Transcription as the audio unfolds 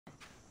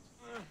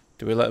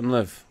Do we let him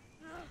live?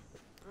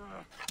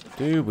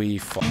 Do we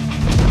fuck?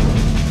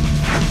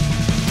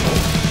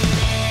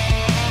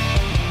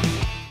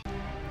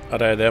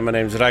 Alright there, my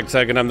name's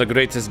Ragtag and I'm the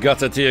greatest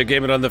gutter tier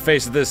gamer on the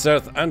face of this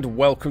earth, and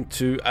welcome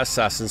to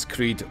Assassin's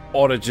Creed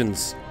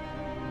Origins.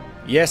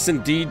 Yes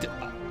indeed,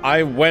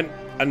 I went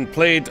and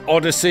played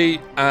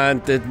Odyssey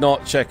and did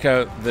not check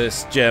out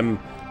this gem.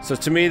 So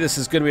to me this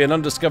is going to be an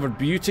undiscovered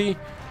beauty.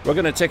 We're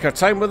going to take our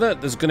time with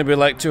it. There's going to be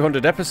like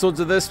 200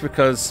 episodes of this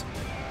because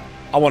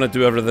I want to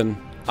do everything.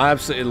 I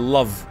absolutely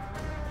love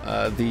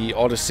the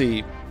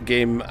Odyssey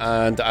game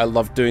and I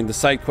love doing the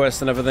side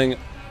quests and everything.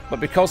 But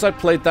because I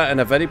played that in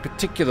a very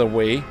particular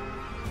way,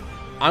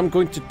 I'm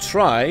going to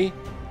try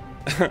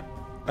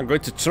and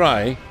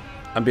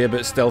be a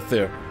bit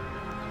stealthier.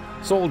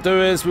 So what we'll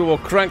do is we will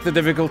crank the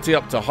difficulty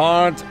up to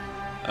hard,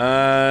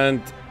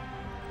 and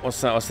what's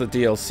that? What's the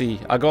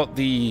DLC? I got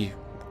the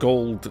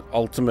gold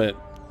ultimate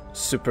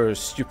super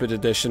stupid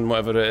edition,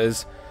 whatever it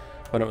is,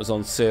 when it was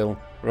on sale.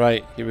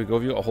 Right, here we go.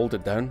 Have you got to hold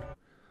it down?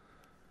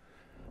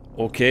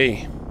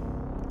 Okay.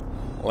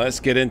 Let's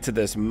get into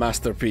this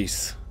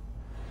masterpiece.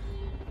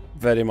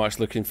 Very much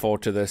looking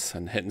forward to this,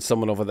 and hitting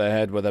someone over the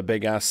head with a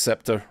big ass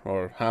scepter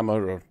or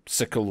hammer or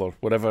sickle or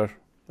whatever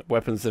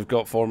weapons they've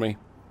got for me.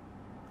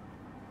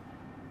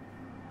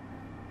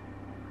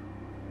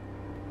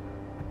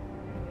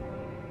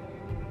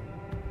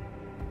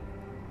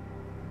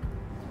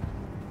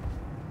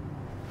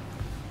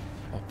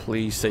 Oh,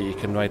 please say you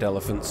can ride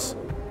elephants.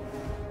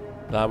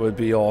 That would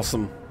be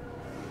awesome.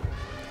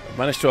 I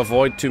managed to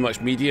avoid too much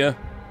media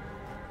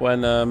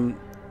when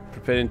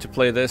preparing to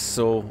play this,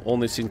 so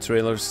only seen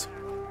trailers,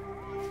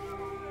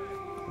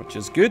 which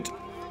is good.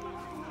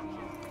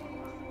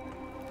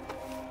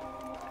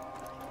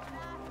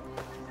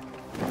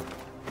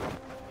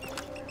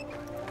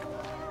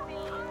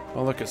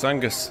 Oh look, it's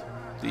Angus,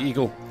 the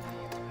eagle.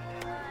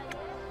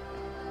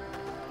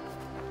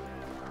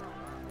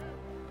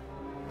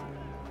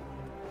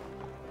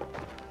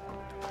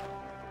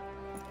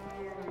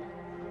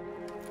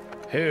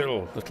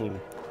 Hail, little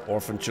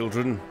orphan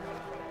children.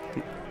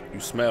 You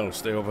smell,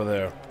 stay over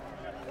there.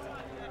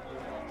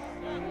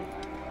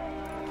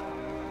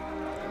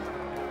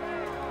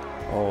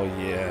 Oh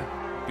yeah,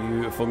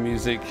 beautiful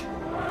music,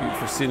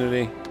 beautiful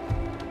scenery.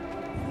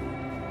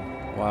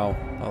 Wow,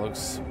 that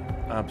looks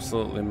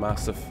absolutely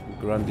massive,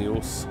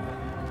 grandiose.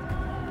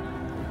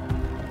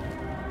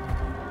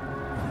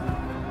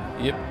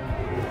 Yep,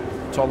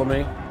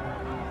 Ptolemy,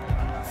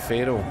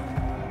 Pharaoh.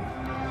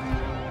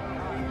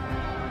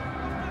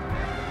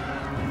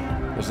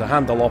 There's a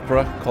Handel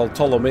opera called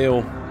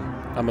Ptolomeo,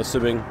 I'm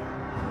assuming.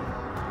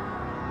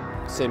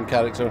 Same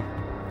character.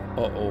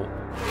 Uh-oh.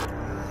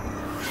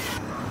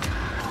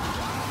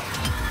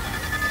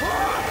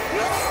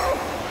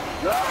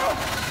 No!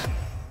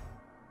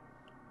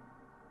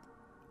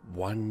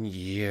 1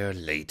 year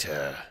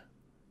later.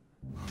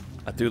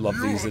 I do love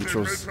these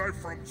intros.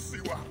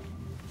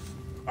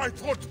 I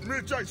thought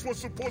Magi's was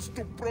supposed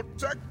to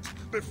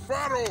protect the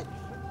Pharaoh.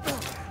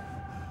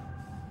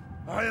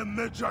 I am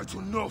Magi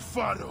to no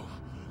Pharaoh.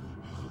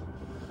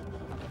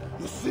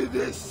 You see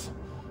this?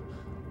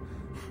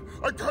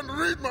 I can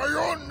read my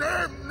own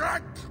name,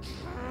 Nat!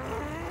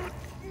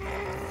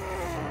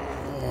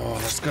 Oh,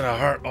 that's gonna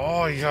hurt.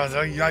 Oh, yeah.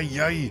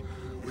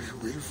 We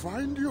will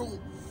find you.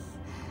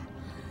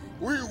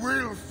 We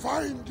will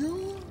find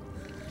you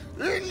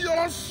in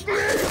your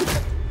sleep!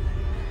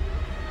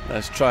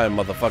 Let's try it,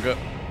 motherfucker.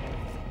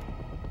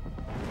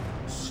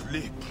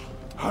 Sleep?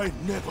 I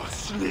never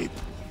sleep.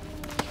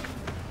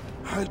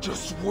 I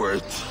just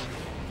wait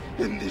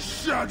in the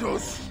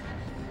shadows.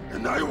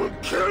 And I will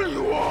kill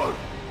you all!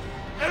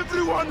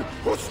 Everyone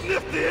who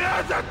sniffed the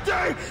air that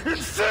day in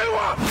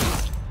Siwa!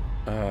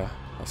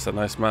 That's a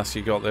nice mask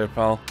you got there,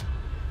 pal.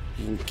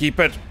 You can keep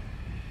it.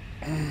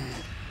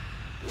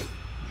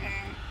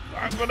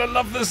 I'm gonna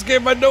love this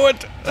game, I know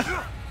it!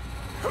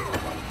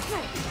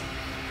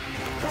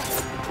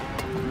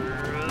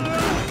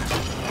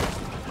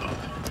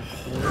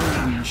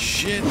 Holy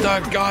shit,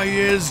 that guy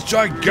is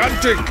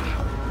gigantic!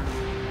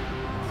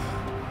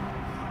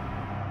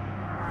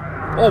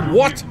 Oh,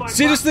 what?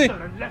 Seriously?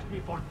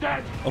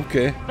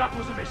 Okay. That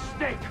was a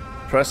mistake.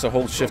 Press or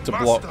hold shift to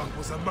block.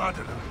 Was a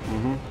murderer.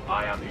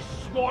 I am his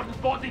sworn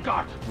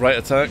bodyguard. Right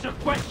attack. It's a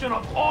question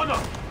of honor.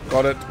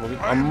 Got it. Well,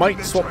 I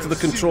might swap to the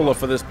controller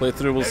for this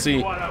playthrough, we'll see.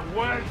 You are a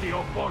worthy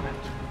opponent.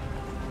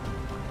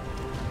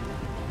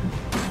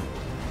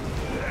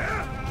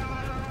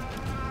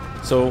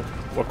 So,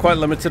 we're quite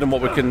limited in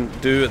what we can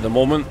do at the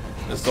moment.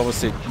 It's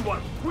obviously... You are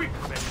quick,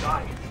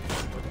 Messiah.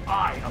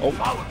 I am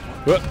powerful.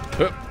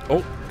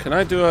 Oh, can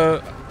I do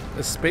a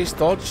space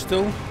dodge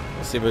still?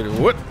 Let's see if I do.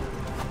 What?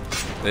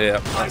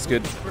 Yeah, that's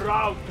good.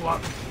 Proud to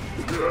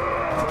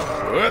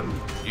have...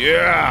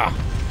 Yeah!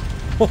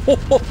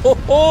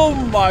 Oh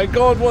my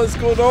god, what's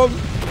going on?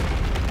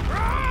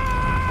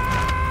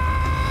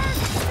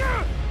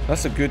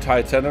 That's a good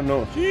high tenor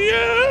note.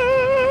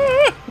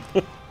 Yeah!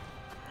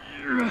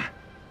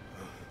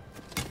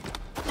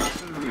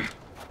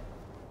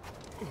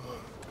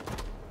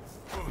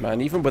 Man,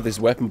 even with his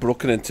weapon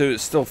broken in two,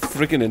 it's still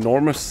friggin'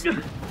 enormous.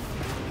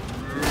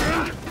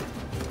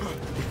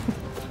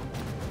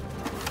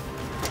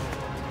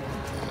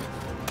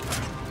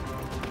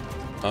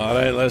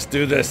 Alright, let's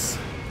do this.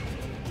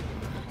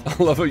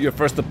 I love how your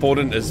first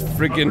opponent is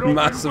friggin'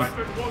 massive.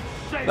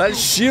 That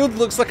shield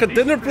looks like a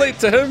dinner plate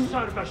to him.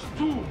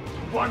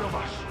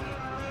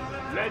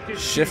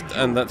 Shift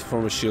and that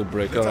form a shield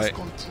break, alright.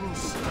 You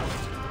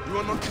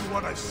are not the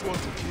one I swore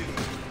to kill.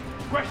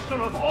 Question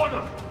of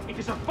order. It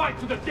is a fight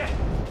to the death.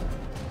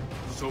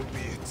 So be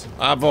it.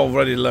 I've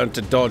already learned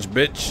to dodge,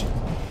 bitch.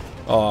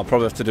 Oh, I'll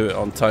probably have to do it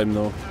on time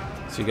though,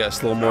 so you get a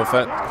slow-mo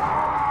effect.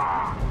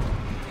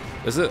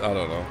 Is it? I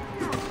don't know.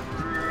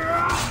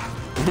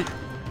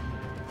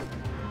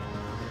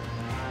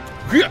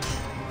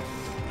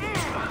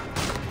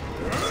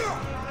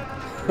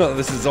 Oh,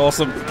 this is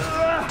awesome.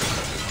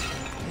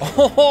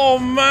 Oh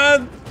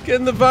man,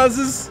 getting the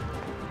vases.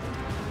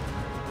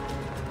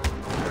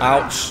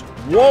 Ouch.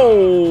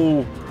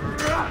 Whoa.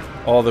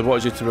 Oh, they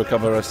wanted you to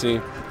recover, I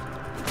see.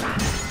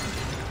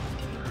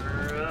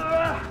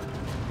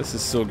 This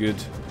is so good.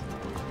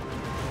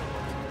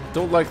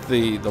 Don't like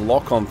the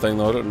lock-on thing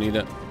though, I don't need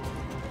it.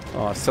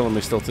 Oh, it's telling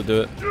me still to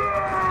do it.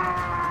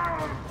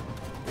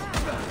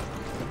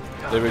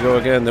 There we go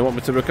again, they want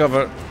me to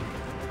recover.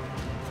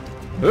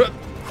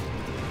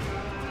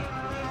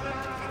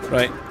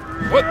 Right.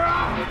 What?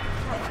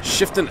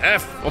 Shift and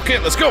F. Okay,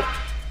 let's go.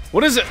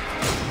 What is it?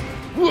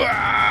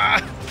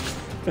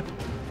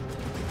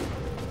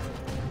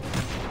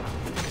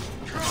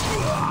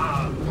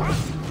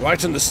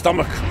 Right in the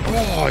stomach.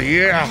 Oh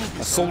yeah,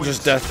 a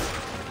soldier's death.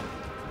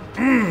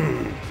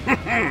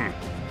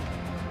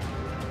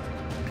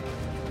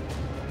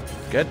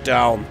 Get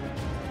down.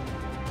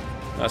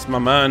 That's my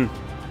man.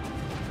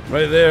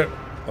 Right there.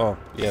 Oh,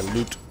 yeah,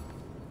 loot.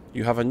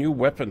 You have a new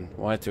weapon.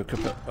 Why to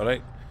equip it?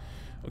 Alright.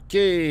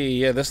 Okay,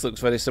 yeah, this looks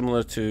very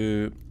similar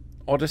to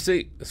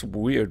Odyssey. It's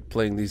weird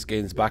playing these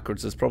games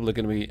backwards. There's probably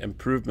going to be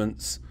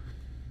improvements.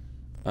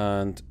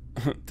 And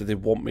do they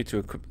want me to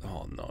equip?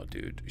 Oh no,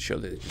 dude.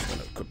 Surely they just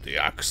want to equip the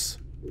axe.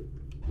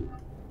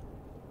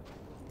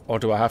 Or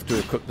do I have to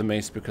equip the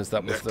mace because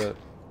that was the...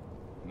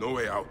 No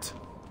way out.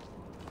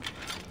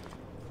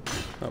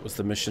 That was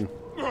the mission.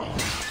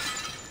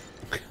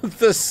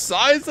 The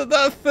size of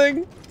that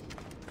thing!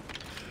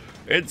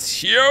 It's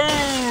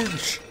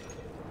huge!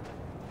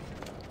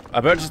 I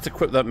better just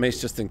equip that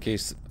mace just in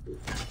case.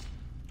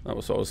 That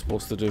was what I was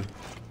supposed to do.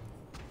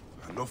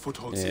 No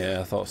footholds Yeah, here.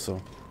 I thought so.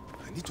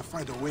 I need to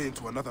find a way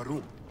into another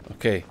room.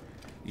 Okay.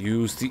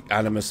 Use the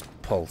Animus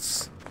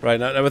Pulse. Right,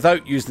 now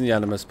without using the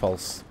Animus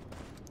Pulse,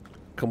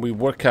 can we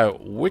work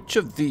out which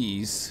of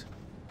these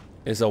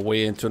is a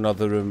way into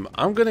another room?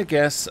 I'm gonna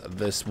guess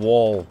this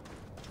wall.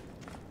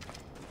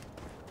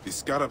 These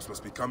scarabs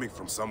must be coming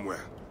from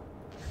somewhere.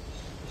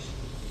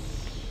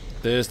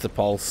 There's the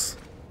pulse.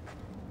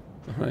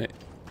 Alright.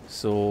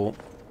 So,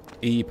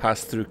 E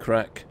pass through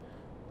crack.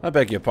 I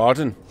beg your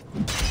pardon.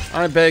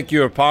 I beg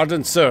your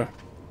pardon, sir.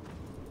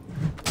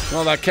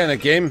 Not that kind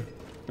of game.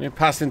 You're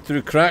passing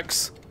through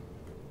cracks.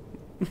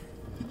 Oh,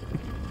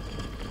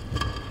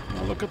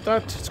 look at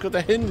that. It's got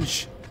a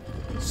hinge.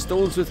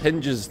 Stones with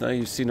hinges. Now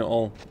you've seen it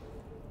all.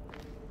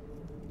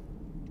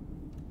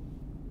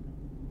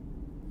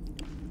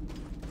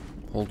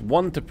 Hold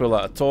 1 to pull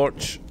out a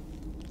torch.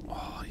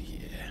 Oh,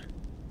 yeah.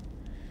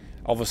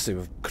 Obviously,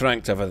 we've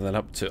cranked everything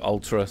up to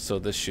ultra, so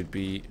this should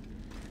be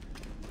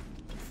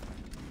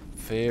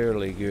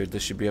fairly good.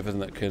 This should be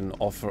everything that can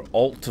offer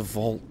alt to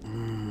vault.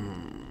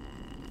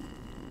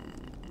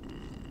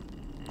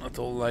 I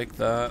don't like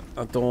that.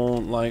 I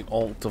don't like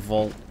alt to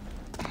vault.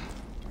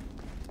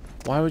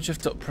 Why would you have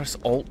to press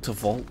alt to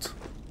vault?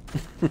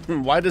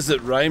 Why does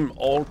it rhyme?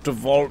 Alt to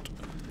vault.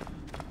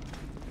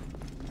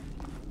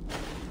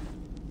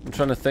 I'm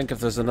trying to think if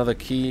there's another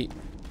key.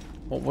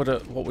 What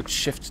would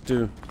shift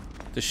do?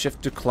 Does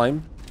shift do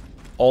climb?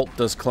 Alt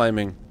does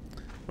climbing.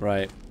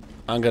 Right.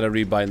 I'm gonna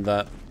rebind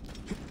that.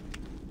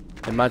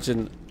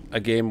 Imagine a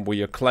game where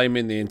you're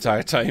climbing the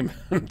entire time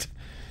and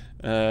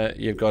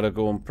you've got to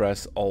go and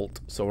press alt.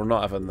 So we're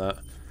not having that.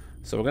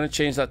 So we're gonna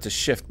change that to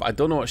shift, but I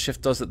don't know what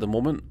shift does at the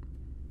moment.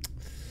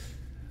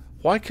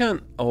 Why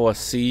can't... Oh, I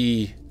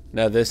see.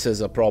 Now this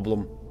is a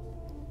problem.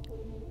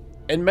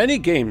 In many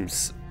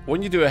games,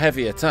 when you do a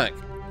heavy attack,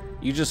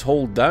 you just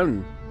hold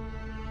down.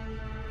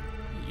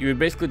 You would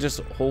basically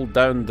just hold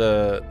down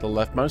the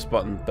left mouse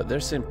button, but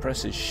they're saying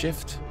presses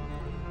shift.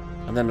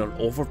 And then an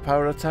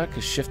overpower attack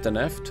is shift and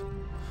F.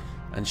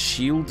 And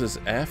shield is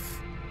F.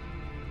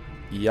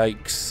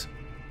 Yikes.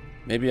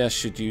 Maybe I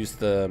should use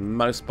the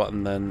mouse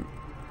button then.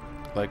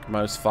 Like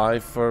mouse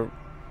 5 for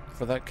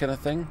that kind of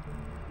thing.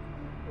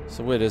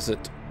 So where is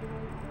it?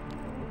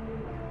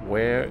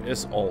 Where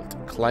is alt?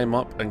 Climb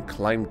up and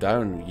climb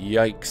down.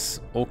 Yikes.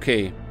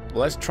 Okay.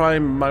 Let's try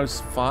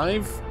mouse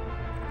 5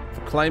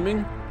 for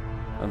climbing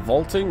and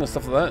vaulting and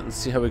stuff like that and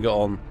see how we get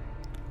on.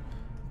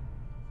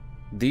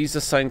 These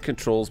assigned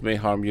controls may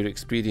harm your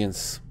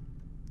experience.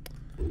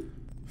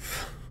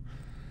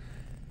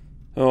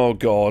 Oh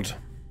god.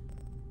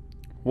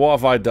 What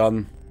have I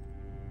done?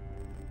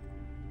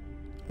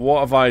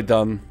 What have I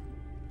done?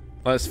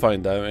 Let's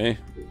find out, eh?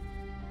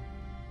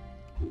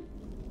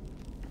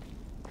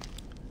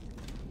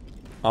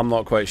 I'm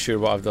not quite sure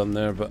what I've done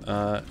there,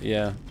 but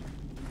yeah.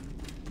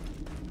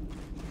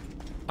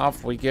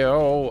 Off we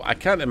go. I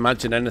can't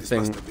imagine anything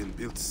Must have been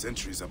built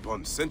centuries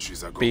upon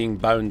centuries ago. being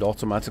bound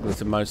automatically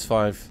to mouse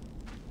 5.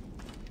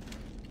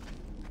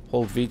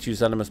 Hold V to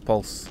use Animus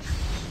Pulse.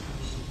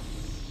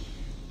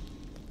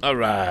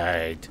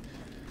 Alright.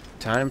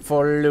 Time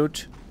for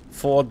loot.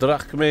 4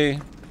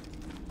 drachmae.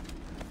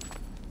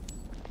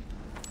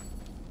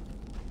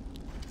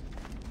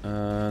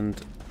 And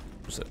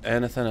was there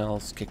anything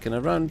else kicking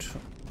around?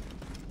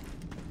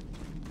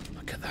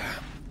 Look at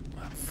that.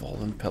 That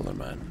fallen pillar,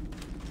 man.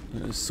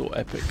 It is so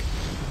epic.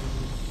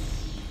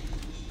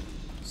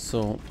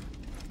 So,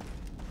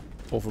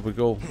 over we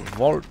go.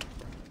 Vault.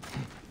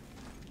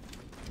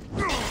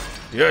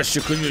 Yes,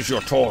 you can use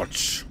your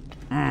torch.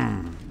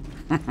 I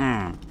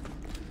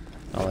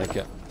like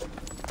it.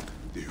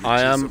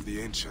 I am. Of the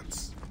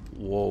ancients.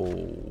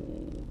 Whoa.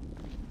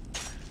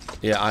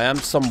 Yeah, I am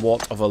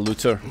somewhat of a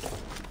looter,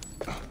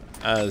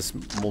 as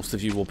most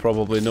of you will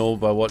probably know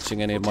by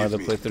watching any of my other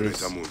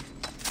playthroughs.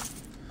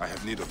 I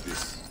have need of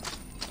this.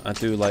 I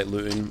do like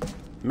looting,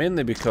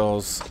 mainly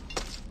because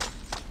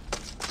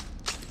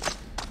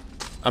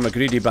I'm a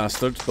greedy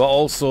bastard, but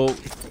also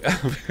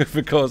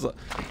because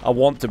I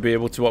want to be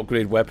able to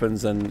upgrade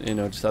weapons and, you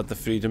know, just have the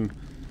freedom.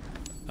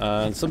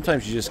 And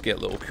sometimes you just get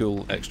little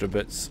cool extra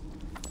bits.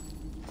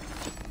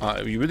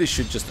 You really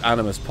should just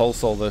Animus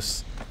Pulse all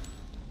this.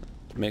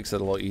 Makes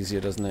it a lot easier,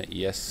 doesn't it?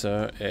 Yes,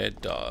 sir,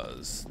 it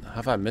does.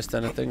 Have I missed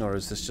anything, or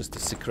is this just a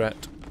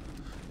secret?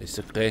 A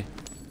secret.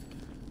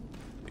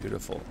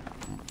 Beautiful.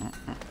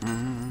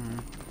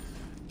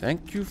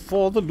 Thank you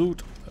for the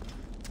loot.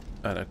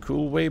 And a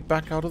cool way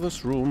back out of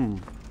this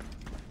room.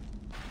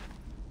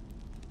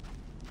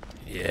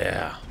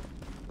 Yeah.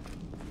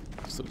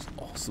 This looks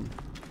awesome.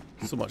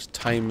 So much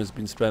time has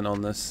been spent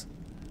on this.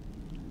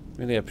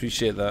 Really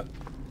appreciate that.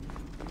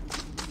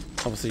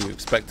 Obviously you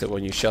expect it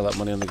when you shell out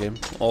money on the game.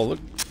 Oh, look.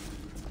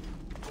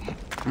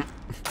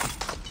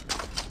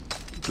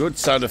 Good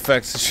sound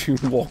effects as you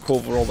walk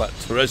over all that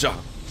treasure.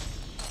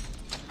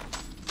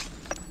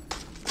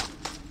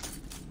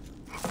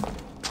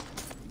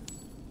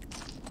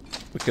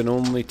 We can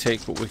only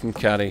take what we can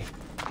carry.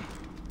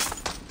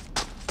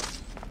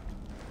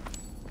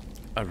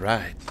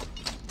 Alright.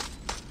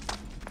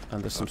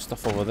 And there's some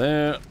stuff over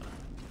there.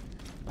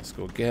 Let's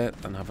go get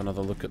and have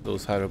another look at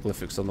those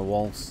hieroglyphics on the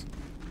walls.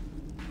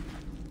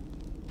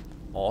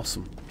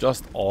 Awesome.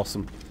 Just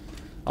awesome.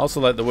 I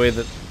also like the way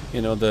that,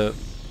 you know, the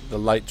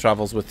light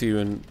travels with you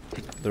and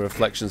the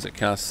reflections it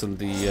casts on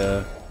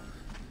the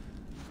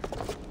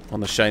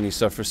shiny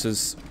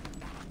surfaces.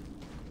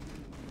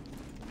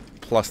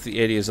 Plus the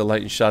areas of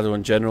light and shadow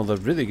in general, they're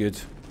really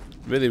good.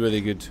 Really, really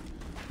good.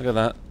 Look at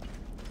that.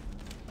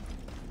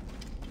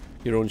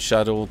 Your own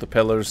shadow, the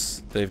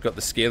pillars, they've got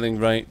the scaling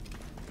right.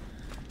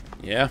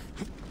 Yeah.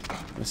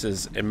 This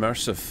is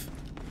immersive.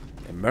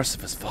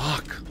 Immersive as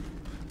fuck.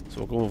 So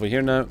we'll go over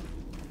here now.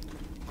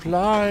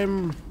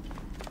 Climb.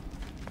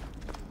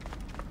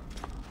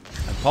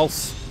 And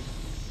pulse.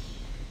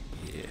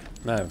 Yeah.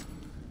 Now,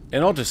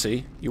 in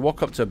Odyssey, you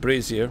walk up to a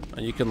brazier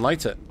and you can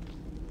light it.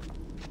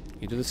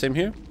 You do the same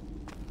here?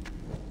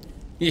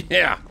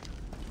 Yeah!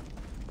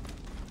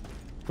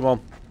 Come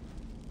on.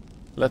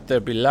 Let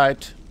there be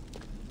light.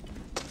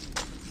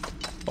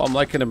 What I'm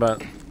liking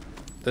about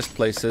this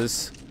place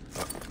is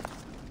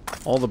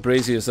all the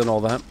braziers and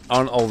all that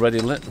aren't already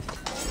lit.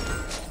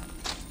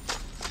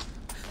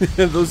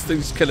 Those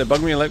things kind of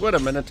bug me, like, wait a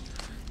minute,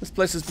 this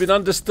place has been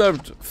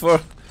undisturbed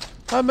for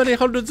how many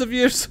hundreds of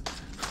years?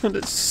 And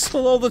it's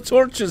still all the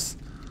torches.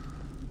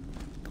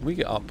 Can we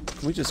get up?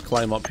 Can we just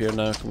climb up here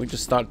now? Can we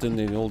just start doing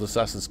the old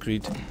Assassin's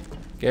Creed?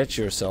 Get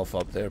yourself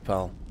up there,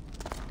 pal.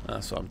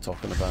 That's what I'm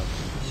talking about.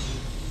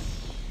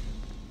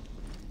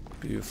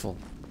 Beautiful.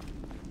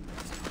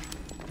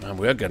 And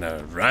we're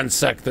gonna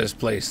ransack this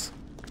place.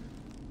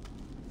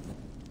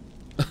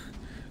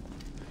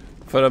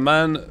 For a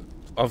man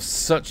of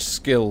such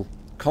skill,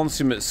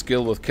 consummate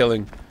skill with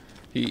killing,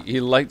 he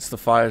lights the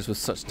fires with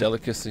such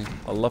delicacy.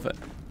 I love it.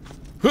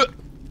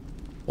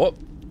 What?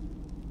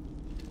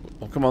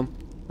 Oh, come on.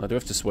 Now do I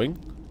have to swing?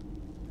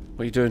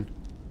 What are you doing?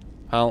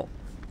 Pal.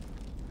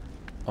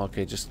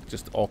 Okay,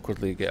 just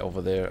awkwardly get over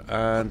there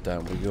and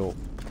down we go.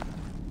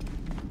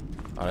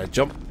 Alright,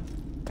 jump.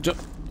 Jump.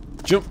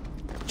 Jump.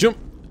 Jump.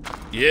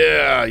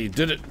 Yeah, you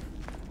did it.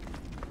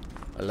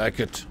 I like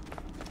it.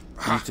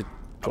 You need to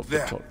drop the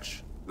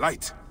torch.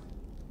 Light.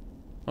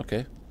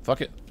 Okay,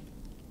 fuck it.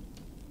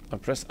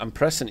 I'm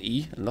pressing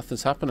E and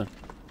nothing's happening.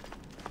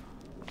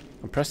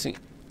 I'm pressing.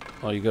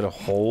 Oh, you gotta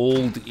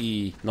hold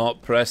E,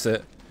 not press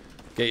it.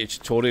 Get your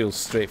tutorials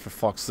straight, for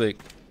fuck's sake.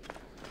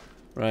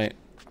 Right.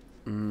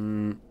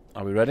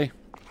 Are we ready?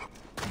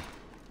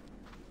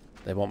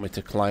 They want me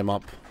to climb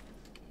up.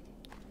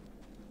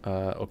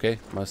 Okay,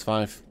 mouse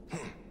 5.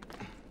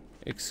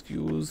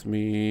 Excuse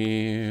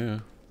me.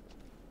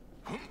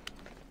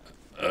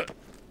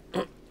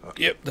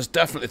 Yep, there's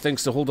definitely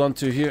things to hold on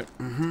to here.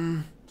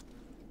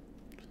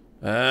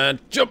 And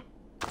jump!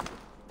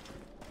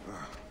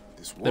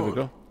 There we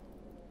go.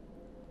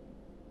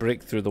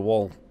 Break through the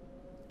wall.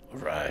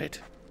 Alright.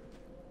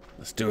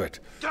 Let's do it.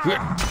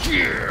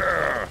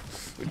 Now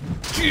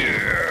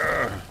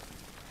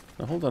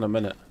hold on a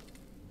minute.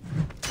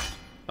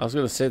 I was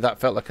going to say that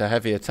felt like a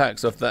heavy attack,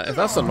 so if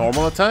that's a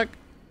normal attack,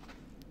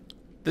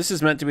 this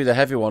is meant to be the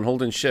heavy one,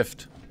 holding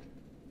shift.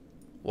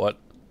 What?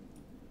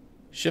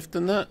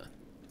 Shifting that?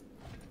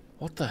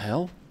 What the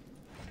hell?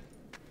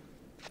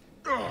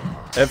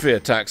 Every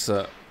attack's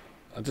I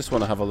just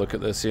want to have a look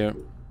at this here.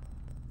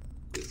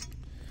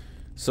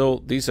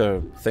 So these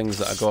are things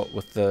that I got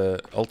with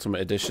the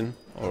Ultimate Edition,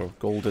 or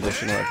Gold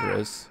Edition, whatever it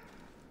is.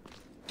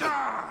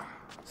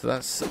 So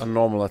that's a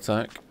normal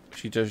attack.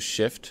 She does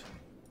shift.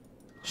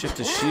 Shift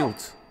is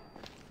shield.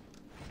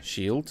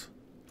 Shield?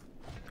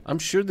 I'm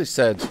sure they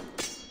said...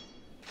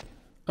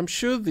 I'm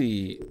sure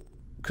the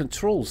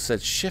controls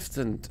said shift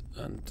and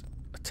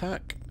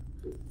attack.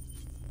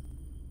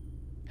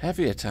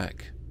 Heavy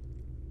attack.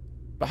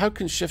 But how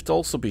can shift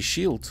also be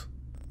shield?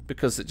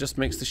 Because it just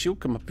makes the shield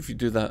come up if you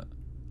do that.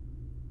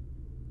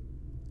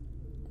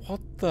 What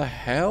the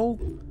hell?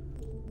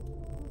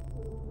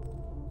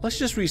 Let's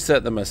just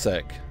reset them a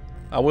sec.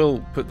 I will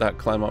put that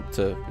climb up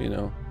to, you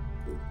know.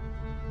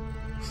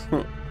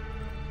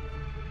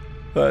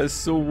 That is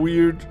so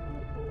weird.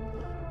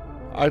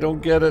 I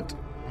don't get it.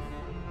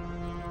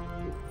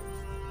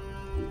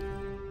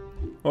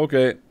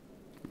 Okay.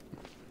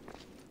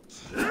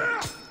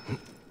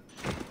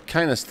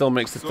 Kinda still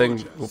makes the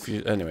thing go for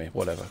you. Anyway,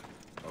 whatever.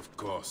 Of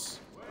course.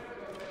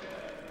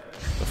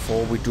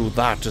 Before we do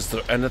that, is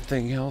there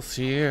anything else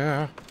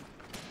here?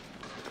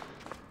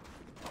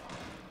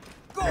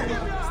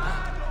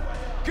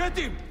 Get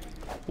him!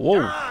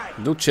 Whoa,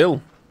 no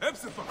chill.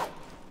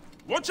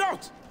 Watch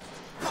out!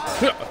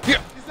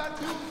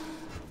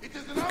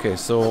 Okay,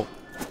 so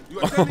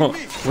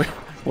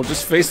we'll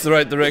just face the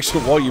right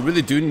direction. Wow, you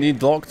really do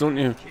need lock, don't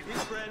you?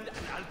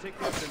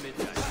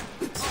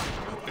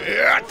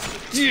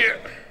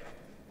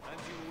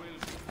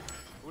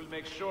 We'll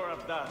make sure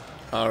of that.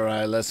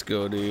 Alright, let's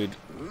go, dude.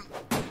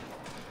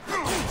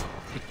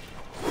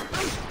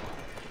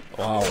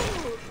 Wow,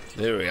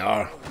 there we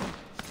are.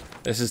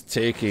 This is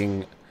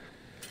taking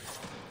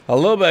a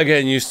little bit of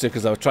getting used to,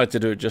 because I tried to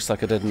do it just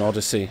like I did in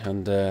Odyssey,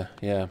 and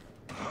yeah,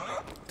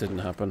 didn't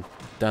happen.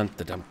 Dun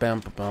dun dun bam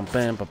bam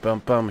bam bam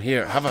bam.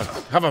 Here, have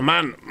a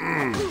man.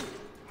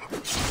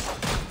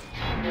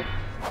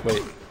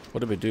 Wait, what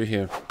did we do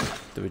here?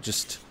 Did we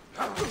just?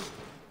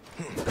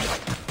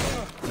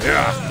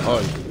 Yeah.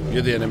 Oh,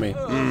 you're the enemy.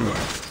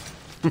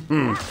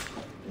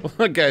 Well,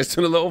 that guy's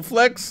doing a little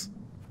flex.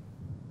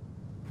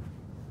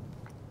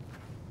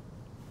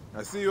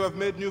 I see you have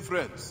made new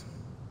friends.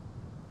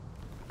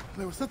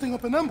 They were setting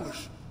up an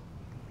ambush.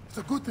 It's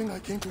a good thing I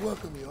came to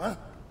welcome you, huh?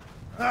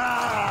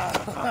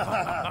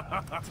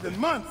 Ah! It's been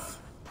months.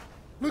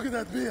 Look at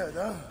that beard,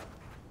 huh?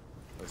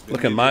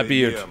 Look at my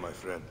beard. Year, my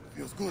friend.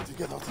 Feels good to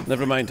get out and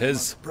Never mind fight and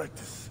his.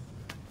 practice.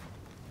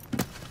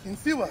 In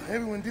Siwa,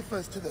 everyone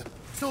differs to the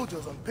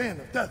soldiers on pain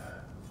of death,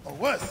 or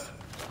worse.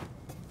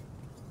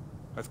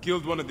 I've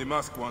killed one of the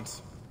masked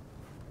ones.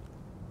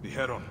 The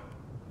Heron.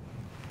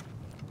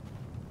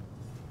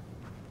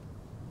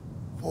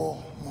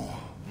 4 more.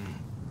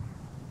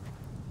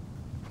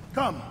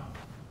 Come.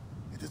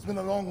 It has been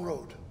a long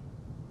road.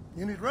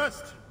 You need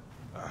rest?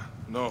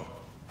 No.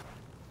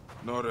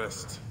 No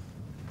rest.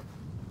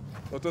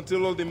 Not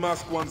until all the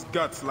masked ones'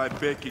 guts lie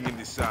baking in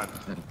the sand.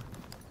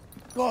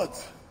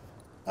 Gods,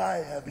 I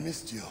have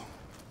missed you.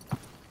 Do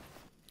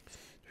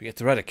we get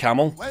to ride a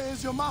camel? Where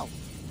is your mouth?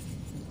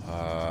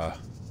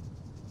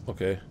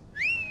 Okay.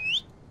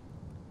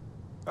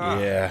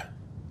 Yeah.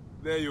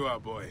 There you are,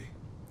 boy.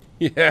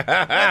 Let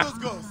Yeah. us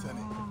go,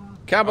 Sonny.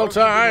 Camel How's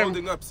you been time.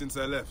 holding up since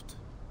I left?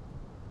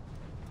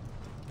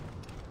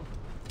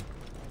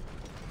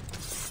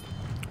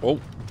 Oh,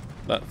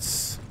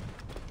 that's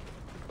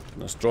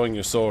drawing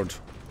your sword.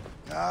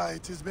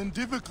 It has been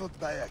difficult,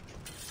 Bayek.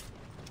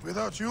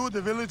 Without you,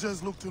 the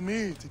villagers look to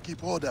me to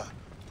keep order.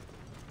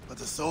 But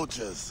the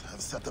soldiers have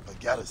set up a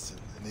garrison,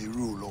 and they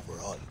rule over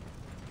all.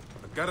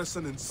 A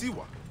garrison in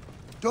Siwa.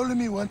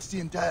 Ptolemy wants the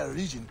entire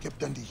region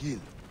kept on the hill.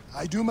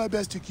 I do my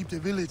best to keep the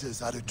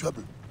villagers out of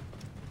trouble.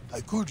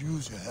 I could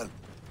use your help.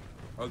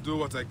 I'll do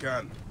what I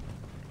can.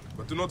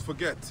 But do not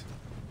forget,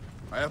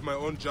 I have my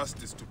own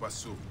justice to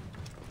pursue.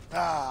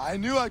 I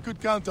knew I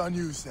could count on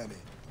you, Sonny.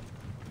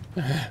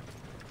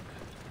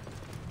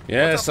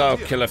 Yes, I'll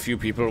kill a few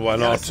people, why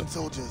not? Garrison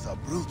soldiers are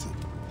brutal.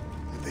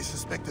 If they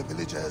suspect a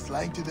villager is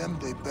lying to them,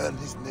 they burn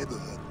his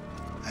neighborhood.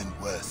 And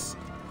worse.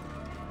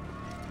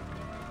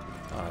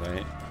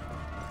 Alright.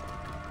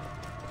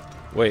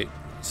 Wait,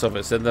 so if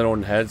it's in their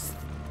own heads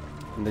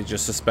and they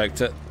just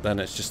suspect it, then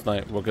it's just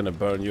like, we're gonna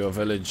burn your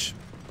village.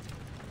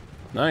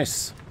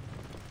 Nice.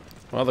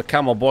 Well, the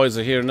camel boys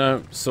are here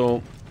now,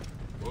 so...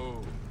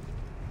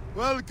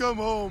 Welcome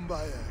home,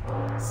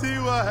 Bayek.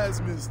 Siwa has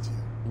missed you.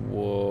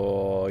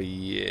 Whoa,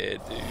 yeah,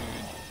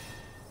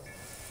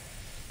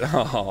 dude.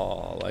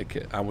 Oh, I like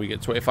it. And we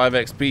get 25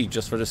 XP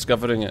just for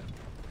discovering it.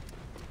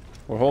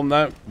 We're home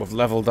now. We've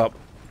leveled up.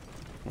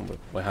 Well,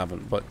 we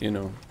haven't, but you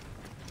know.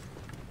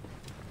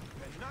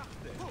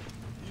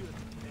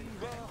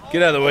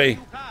 Get out of the way.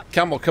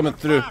 Camel coming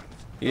through.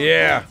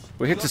 Yeah.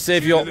 We're here to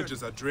save you all.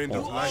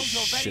 Oh,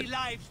 shit.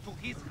 I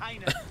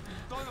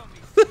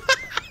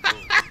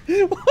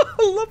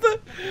love that.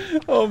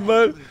 Oh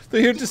man.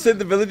 They're here to save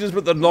the villagers,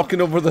 but they're knocking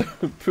over the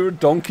poor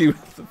donkey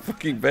with the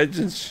fucking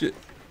vengeance shit.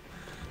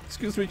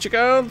 Excuse me,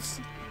 chickens.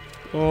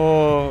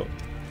 Oh.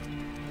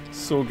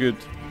 So good.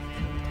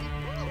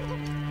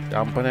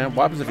 What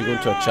happens if you go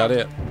into a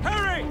chariot?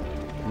 Hurry!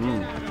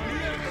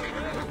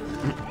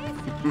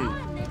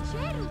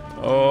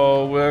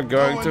 Oh, we're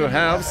going to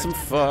have some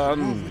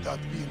fun.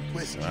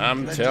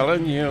 I'm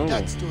telling you.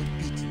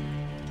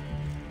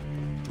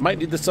 Might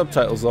need the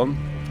subtitles on.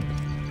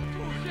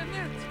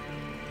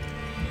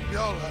 We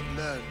all have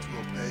learned to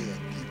obey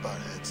and keep our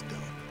heads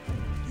down.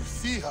 You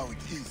see how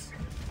it is.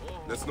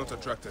 Let's not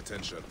attract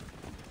attention.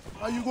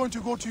 Are you going to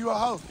go to your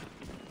house?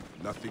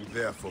 Nothing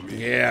there for me.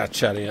 Yeah,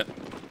 chariot.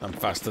 I'm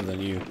faster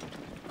than you.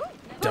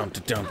 Down.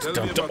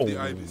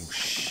 Oh,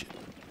 shit.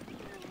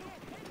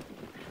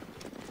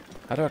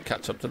 How do I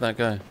catch up to that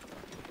guy?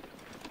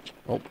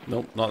 Oh,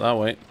 nope, not that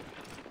way.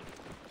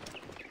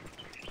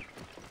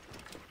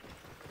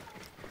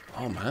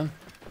 Oh, man.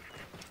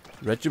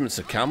 Regiments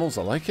of camels,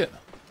 I like it.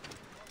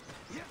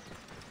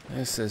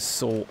 This is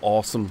so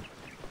awesome.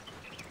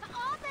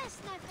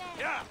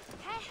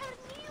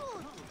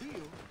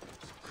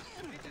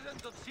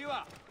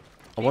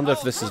 I wonder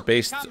if this is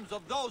based...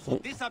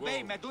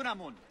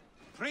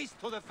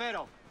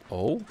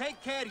 Oh?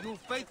 Take care you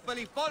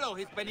faithfully follow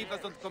his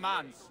beneficent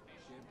commands.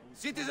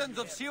 Citizens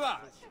of Siwa,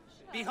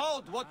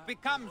 behold what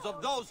becomes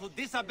of those who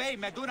disobey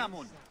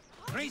Medunamun,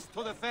 priest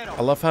to the Pharaoh.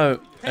 I love how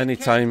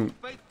anytime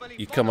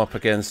you come up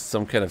against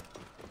some kind of,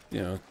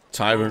 you know,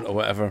 tyrant or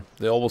whatever,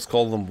 they always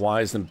call them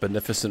wise and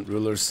beneficent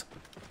rulers.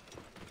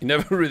 You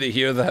never really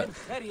hear that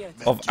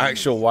of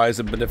actual wise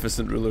and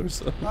beneficent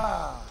rulers.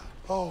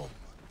 Home.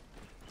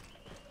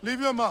 Leave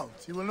your mount.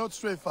 He will not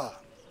stray far.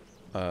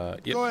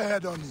 Yep. Go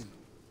ahead on in.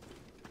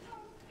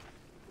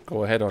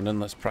 Go ahead on in.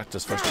 Let's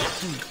practice first.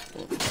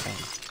 Oh,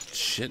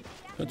 shit.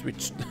 How do we...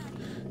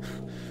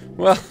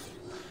 Well,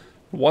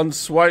 one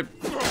swipe.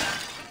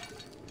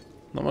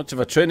 Not much of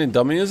a training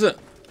dummy, is it?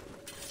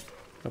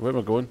 Where am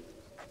I going?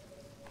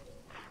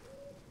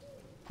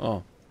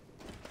 Oh.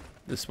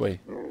 This way.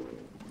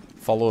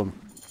 Follow him.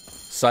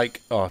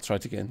 Psych. Oh, I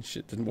tried again.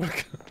 Shit, didn't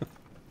work.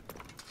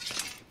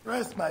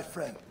 Rest, my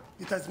friend.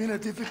 It has been a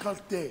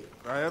difficult day.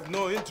 I have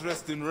no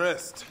interest in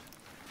rest.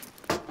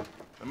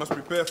 I must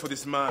prepare for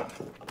this man.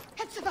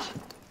 Hepzibah!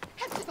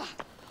 Hepzibah!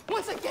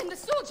 Once again, the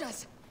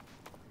soldiers!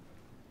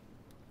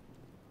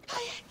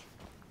 Bayek!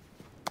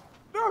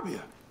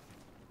 Rabia!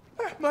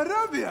 My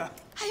Rabia!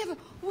 I have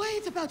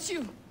worried about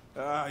you.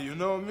 Ah, you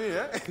know me,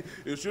 eh?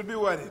 You should be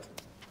worried.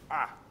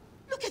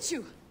 Look at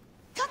you.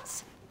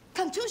 Cuts?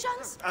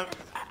 Contusions?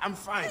 I'm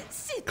fine.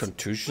 Sit.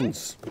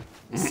 Contusions.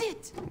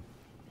 Sit.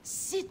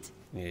 Sit.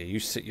 Yeah, you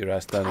sit your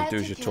ass down and do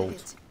as you're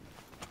told.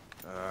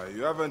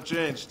 You haven't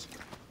changed.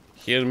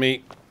 Hear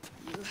me.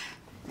 You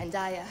and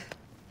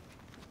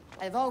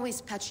I've always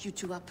patched you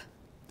two up.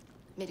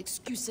 Made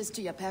excuses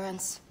to your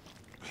parents.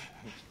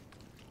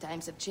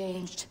 Times have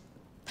changed,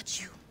 but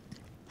you,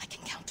 I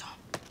can count on.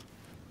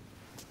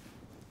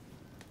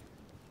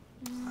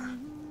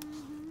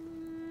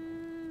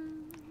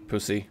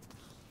 Pussy.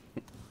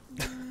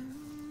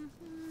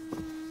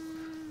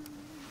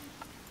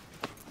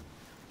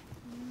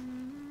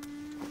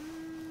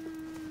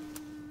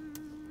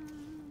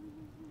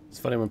 It's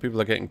funny when people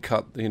are getting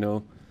cut, you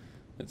know,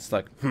 it's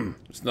like,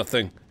 it's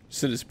nothing. As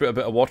soon as you put a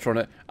bit of water on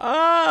it,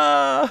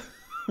 ah!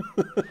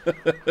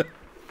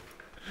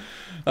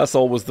 That's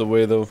always the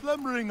way, though.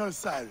 Slumbering,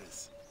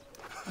 Osiris.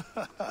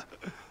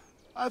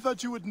 I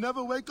thought you would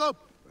never wake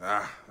up.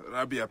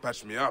 Rabia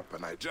patched me up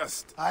and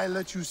I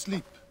let you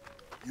sleep.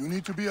 You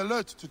need to be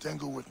alert to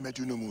tangle with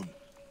Medunamun.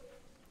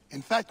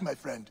 In fact, my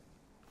friend...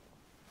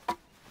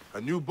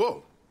 A new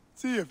bow?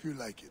 See if you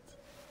like it.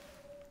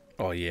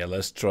 Oh yeah,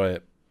 let's try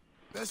it.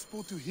 Best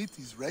spot to hit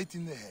is right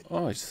in the head.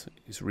 Oh,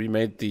 he's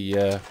remade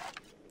the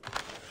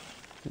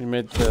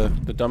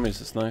the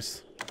dummies. It's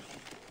nice.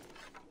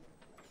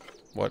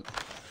 What?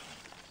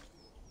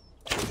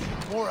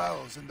 More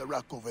arrows in the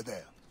rack over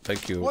there.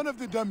 Thank you. One of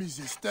the dummies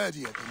is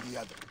sturdier than the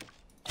other.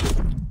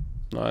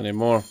 Not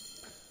anymore.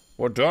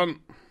 We're done.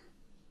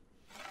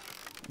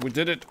 We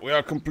did it. We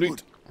are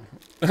complete.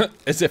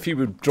 As if he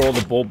would draw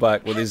the bow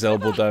back with his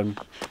elbow down.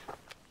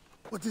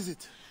 What is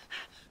it?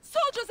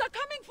 Soldiers are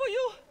coming for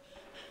you!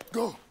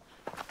 Go.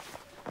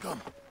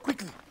 Come,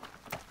 quickly.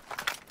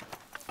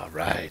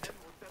 Alright.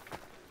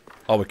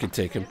 Oh, we can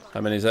take him.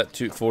 How many is that?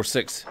 2, 4,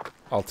 6.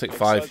 I'll take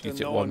 5. You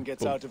take no 1. one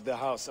gets out of the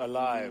house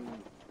alive.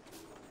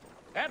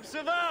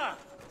 Hepzibah!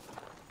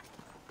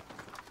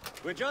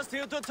 We're just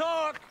here to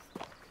talk.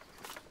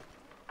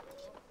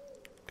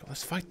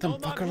 Let's fight them, No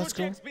fucker. Let's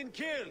go. been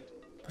killed.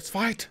 Let's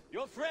fight.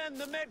 Your friend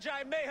the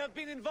Magi may have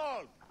been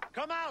involved.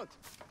 Come out.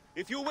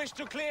 if you wish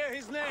to clear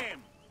his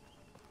name.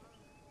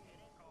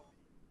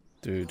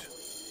 Dude.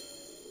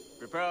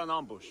 Prepare an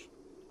ambush.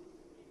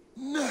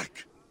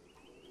 Neck!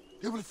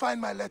 They will find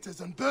my letters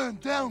and burn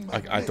down my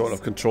I don't place.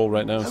 have control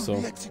right now, I'll so...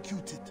 be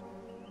executed.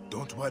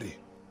 Don't worry.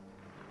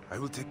 I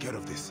will take care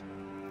of this.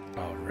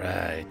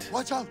 Alright.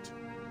 Watch out!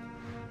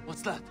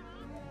 What's that?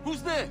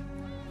 Who's there?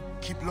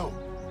 Keep low.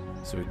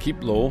 So we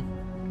keep low.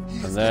 He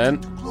is And then...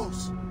 getting too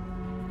close.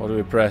 What do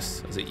we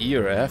press? Is it E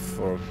or F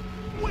or...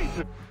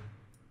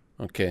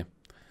 Okay.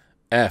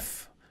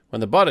 F. When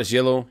the bar is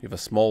yellow, you have a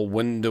small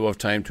window of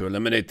time to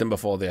eliminate them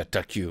before they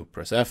attack you.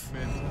 Press F.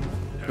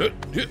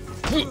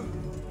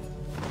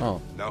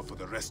 Oh. Now for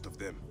the rest of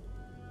them.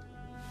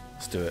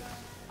 Let's do it.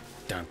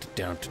 Down to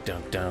down to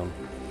down down.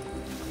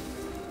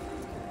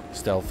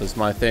 Stealth is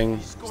my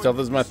thing. Stealth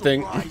is my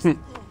thing.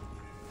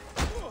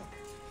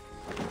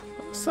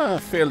 It's a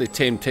fairly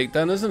tame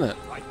takedown, isn't it?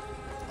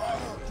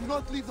 Do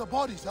not leave the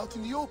bodies out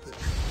in the open.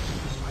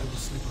 I will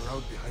slip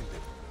around behind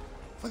them.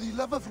 For the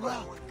love of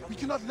Ra, we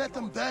cannot let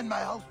them burn my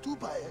house too,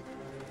 Bayek.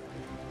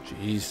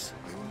 Jeez.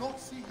 They will not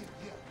see him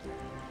here.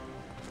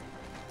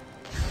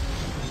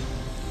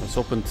 I was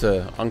hoping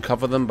to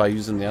uncover them by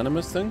using the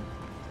animus thing.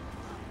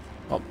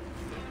 Oh.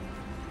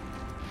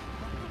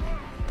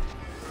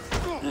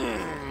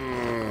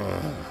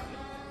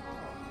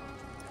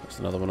 There's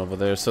another one over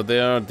there. So they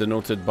are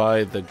denoted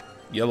by the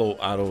yellow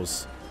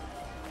arrows.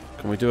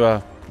 Can we do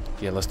a...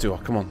 Yeah, let's do a...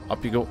 Come on.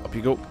 Up you go. Up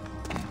you go.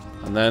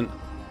 And then...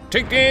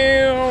 Take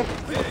down!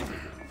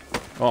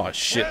 Oh,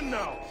 shit.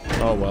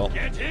 Oh, well.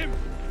 Get him!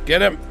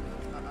 Get him!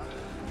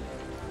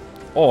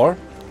 Or,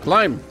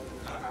 climb.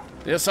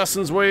 The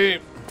assassin's way.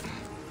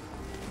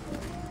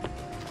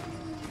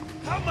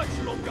 How much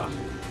longer?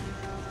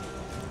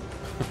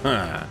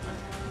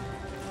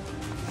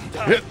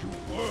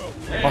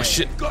 Oh,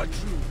 shit. Got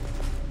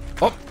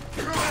you! Up.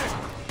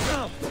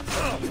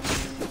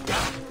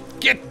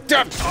 Get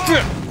down!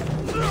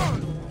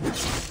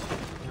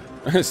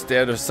 Stay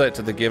out of sight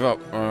till they give up.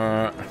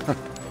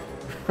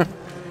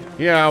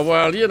 Yeah,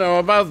 well, you know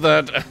about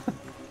that.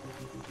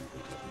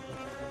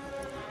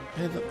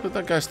 Hey,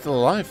 that guy's still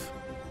alive.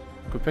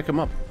 Can we pick him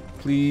up?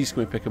 Please,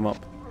 can we pick him up?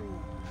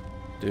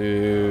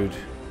 Dude.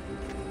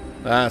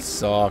 That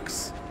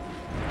sucks.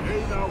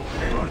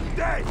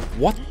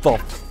 What the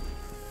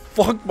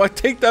fuck? My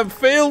takedown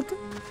failed!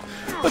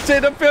 My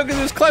takedown failed because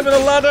he was climbing a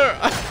ladder!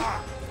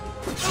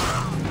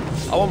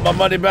 I want my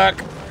money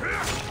back!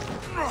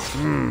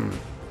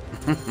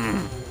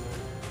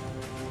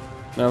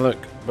 Now look,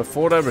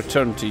 before I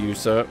return to you,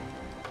 sir,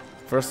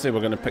 firstly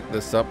we're going to pick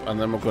this up and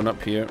then we're going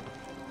up here.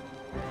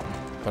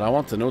 But I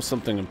want to know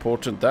something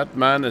important. That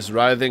man is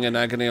writhing in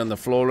agony on the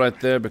floor right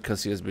there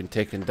because he has been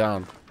taken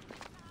down.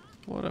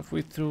 What if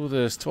we threw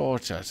this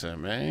torch at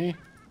him, eh?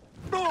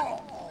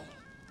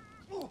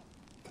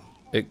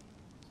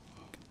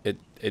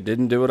 It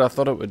didn't do what I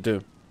thought it would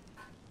do.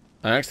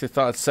 I actually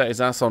thought it set his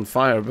ass on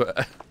fire,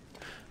 but...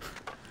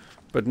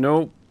 but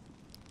no.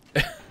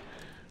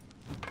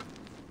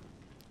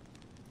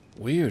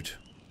 Weird.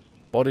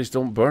 Bodies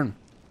don't burn.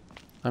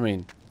 I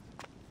mean,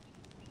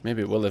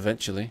 maybe it will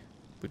eventually.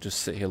 We just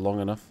sit here long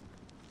enough.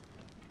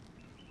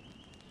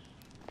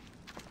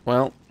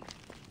 Well,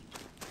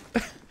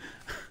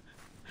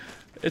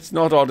 it's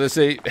not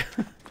Odyssey.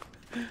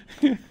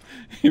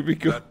 Here we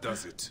go. That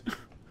does it.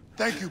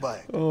 Thank you,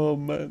 Bayek. Oh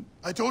man.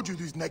 I told you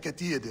these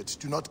Nekatiadids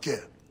do not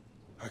care.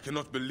 I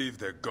cannot believe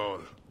their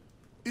gall.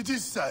 It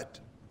is sad.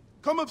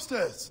 Come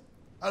upstairs.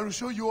 I will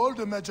show you all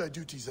the Magi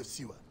duties of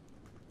Siwa.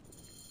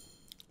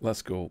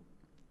 Let's go.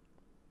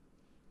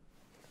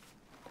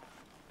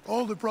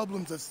 All the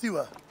problems of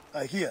Siwa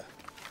are here.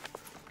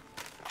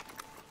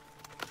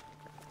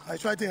 I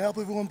try to help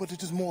everyone, but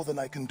it is more than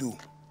I can do.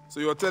 So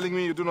you are telling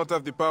me you do not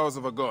have the powers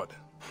of a god?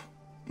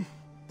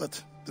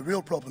 But the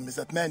real problem is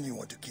that man you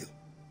want to kill.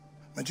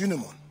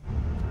 Majunamon.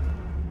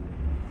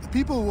 The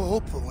people were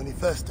hopeful when he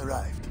first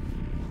arrived.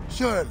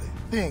 Surely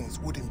things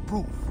would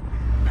improve.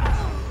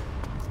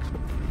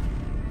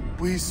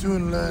 We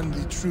soon learned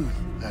the truth,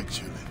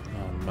 actually.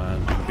 Oh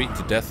man, beat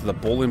to death with a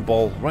bowling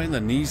ball right in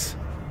the knees.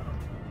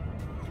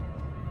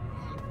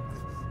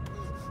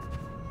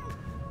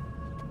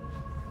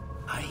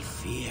 I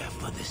fear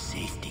for the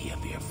safety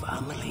of your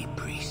family,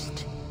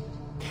 priest.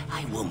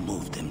 I will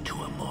move them to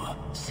a more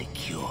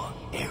secure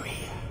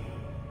area.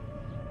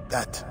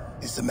 That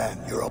is the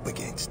man you're up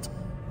against.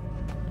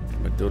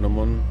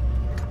 Majunamon.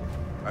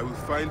 I will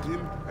find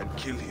him and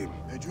kill him.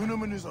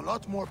 Majunamon is a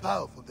lot more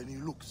powerful than he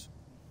looks.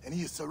 And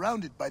he is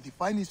surrounded by the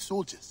finest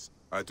soldiers.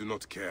 I do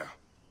not care.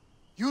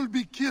 You'll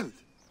be killed.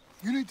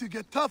 You need to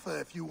get tougher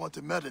if you want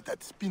to murder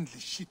that spindly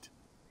shit.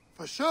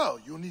 For sure,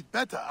 you'll need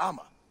better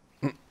armor.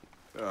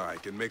 I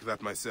can make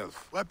that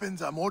myself.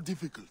 Weapons are more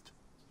difficult.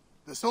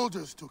 The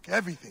soldiers took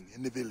everything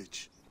in the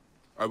village.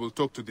 I will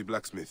talk to the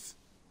blacksmith.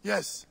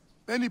 Yes,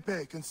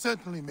 Benipe can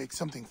certainly make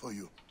something for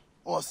you.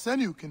 Or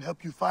Senu can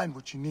help you find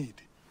what you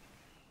need.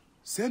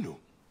 Senu?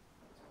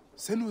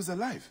 Senu is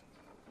alive.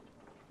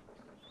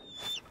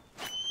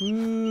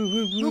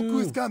 Look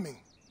who's coming.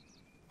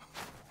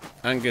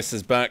 Angus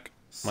is back.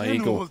 My Sin,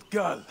 ego. old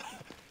girl.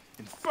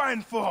 In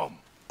fine form.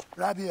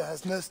 Rabia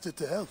has nursed it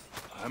to health.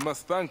 I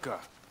must thank her.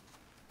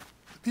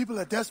 The people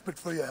are desperate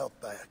for your help,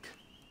 Bayek.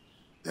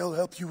 They'll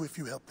help you if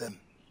you help them.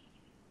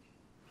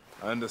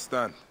 I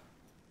understand.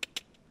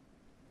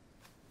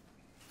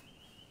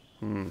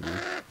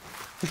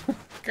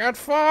 Get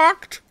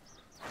fucked!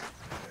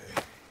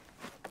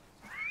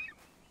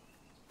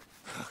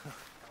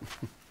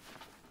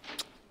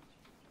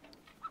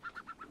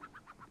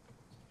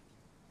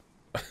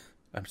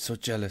 I'm so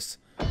jealous.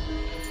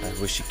 I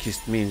wish you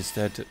kissed me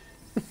instead.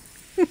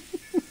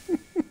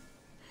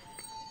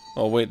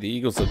 Oh wait, the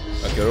eagle's a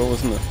girl,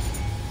 isn't it?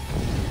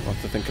 I'll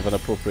have to think of an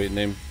appropriate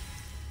name.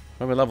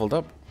 When we leveled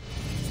up.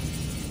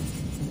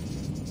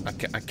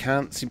 I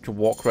can't seem to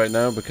walk right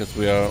now because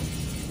we're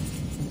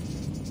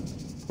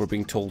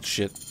being told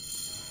shit.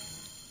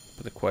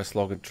 But the quest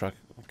log and track.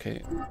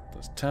 Okay,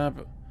 that's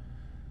tab.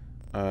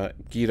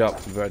 Gear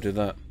up. We better do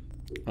that.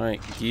 Right,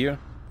 gear.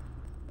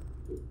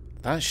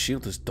 That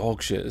shield is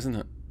dog shit, isn't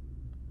it?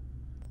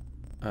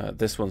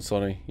 This one,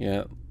 sorry.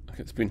 Yeah,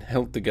 it's been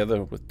held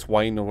together with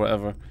twine or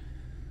whatever.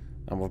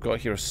 And we've got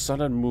here a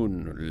Sun and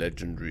Moon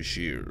legendary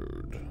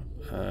shield.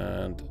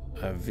 And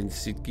a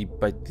Vinciti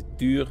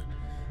Partiture.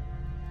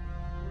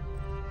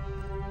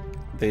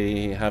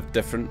 They have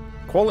different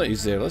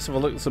qualities there. Let's have a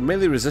look. So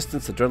melee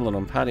resistance, adrenaline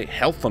on parry,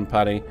 health on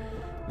parry.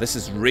 This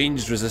is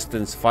ranged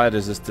resistance, fire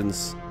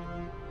resistance,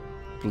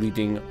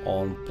 bleeding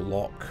on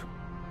block.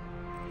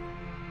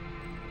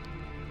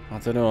 I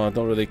don't know, I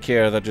don't really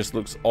care. That just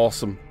looks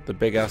awesome. The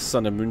big ass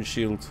Sun and Moon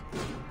shield.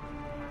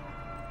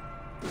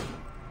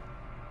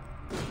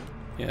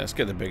 Yeah, let's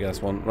get the big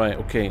ass one. Right,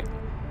 okay.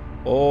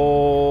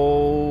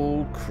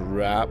 Oh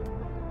crap.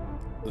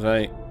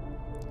 Right.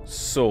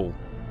 So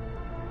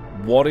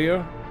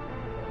warrior,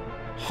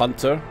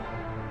 hunter,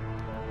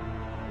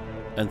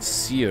 and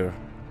seer.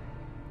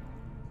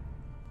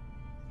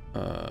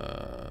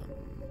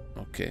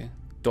 Okay.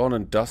 Dawn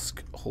and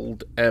dusk.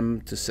 Hold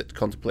M to sit,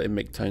 contemplate, and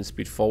make time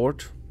speed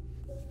forward.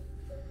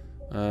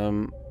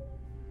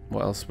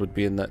 What else would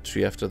be in that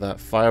tree after that?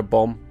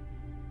 Firebomb.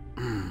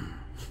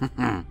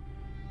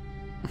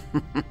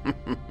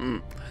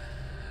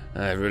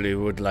 I really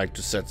would like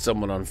to set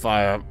someone on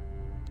fire.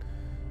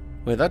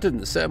 Wait, that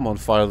didn't set him on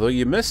fire though.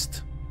 You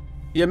missed.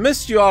 You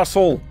missed, you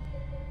arsehole.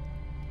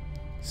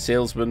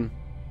 Salesman.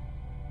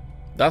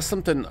 That's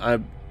something I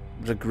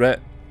regret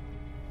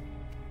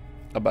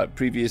about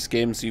previous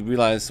games. You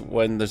realise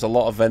when there's a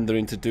lot of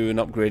vendoring to do and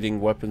upgrading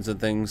weapons and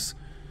things,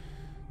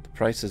 the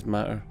prices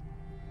matter.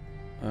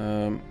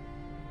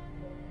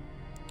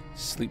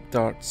 Sleep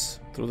darts.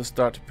 Throw the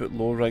dart to put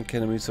low rank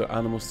enemies or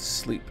animals to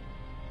sleep.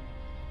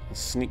 And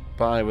sneak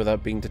by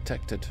without being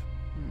detected.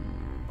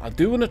 I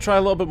do want to try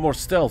a little bit more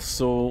stealth,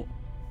 so...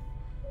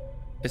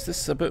 Is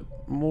this a bit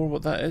more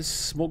what that is?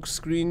 Smoke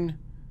screen?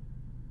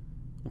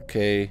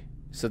 Okay.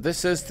 So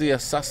this is the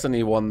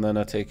assassin-y one then,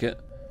 I take it.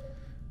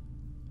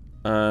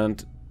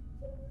 And...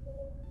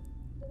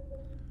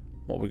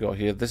 what we got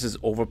here? This is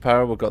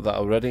overpower, we got that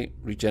already.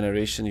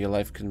 Regeneration, your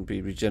life can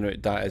be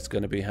regenerated. That is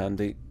going to be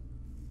handy.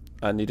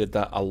 I needed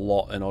that a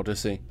lot in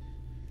Odyssey.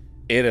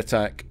 Air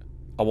attack,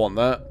 I want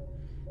that.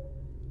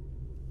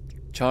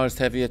 Charged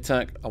heavy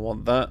attack, I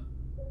want that.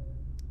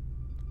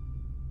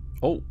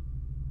 Oh.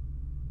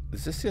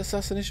 Is this the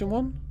assassination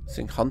one?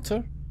 Saying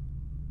hunter?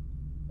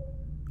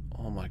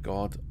 Oh my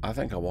god. I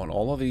think I want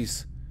all of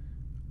these.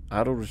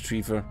 Arrow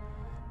retriever.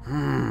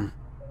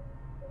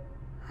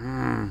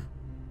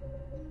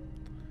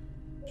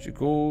 Should we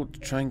go to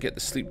try and get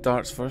the sleep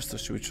darts first, or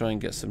should we try and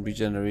get some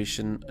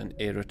regeneration and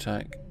air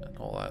attack and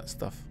all that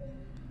stuff?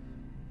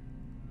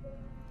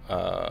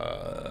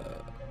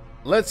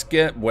 Let's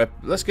get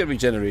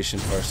regeneration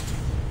first.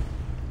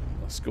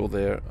 Let's go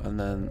there, and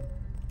then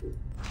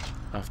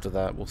after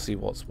that we'll see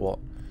what's what.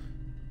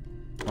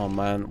 Oh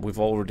man, we've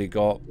already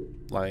got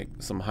like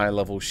some high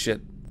level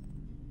shit.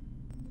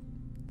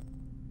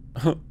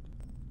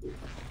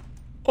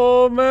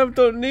 Oh man,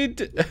 don't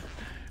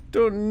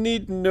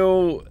need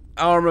no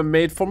armor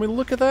made for me.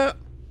 Look at that.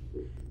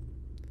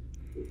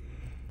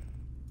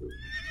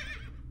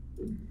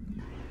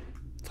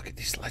 Look at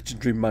these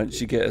legendary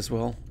mounts you get as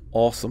well.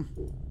 Awesome.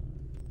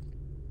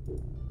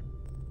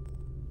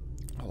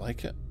 I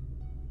like it.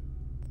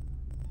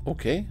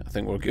 Okay, I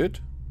think we're good.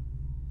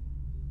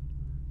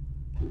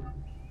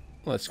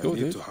 Let's go,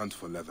 dude. To hunt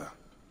for leather.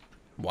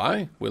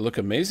 Why? We look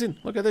amazing.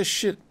 Look at this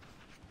shit.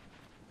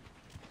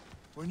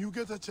 When you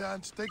get a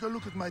chance, take a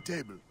look at my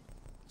table.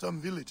 Some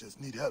villagers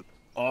need help.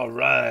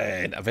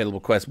 Alright. Available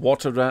quest.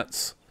 Water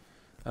rats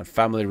and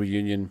family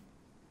reunion.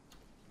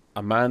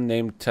 A man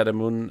named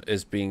Teramun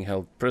is being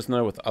held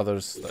prisoner with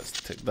others. Let's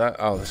take that.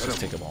 Oh, let's just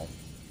take them all.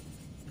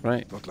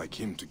 Right. Not like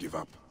him to give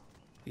up.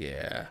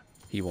 Yeah,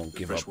 he won't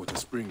give up. Freshwater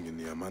spring in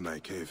the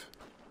Amanai cave.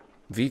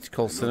 V to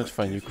call Sinner to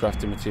find new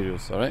crafting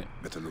materials. Alright.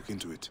 Better look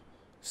into it.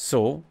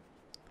 So,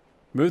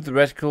 move the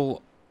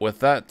reticle with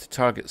that to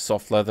target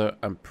soft leather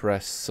and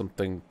press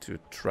something to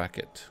track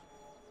it.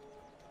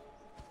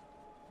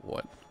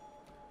 What?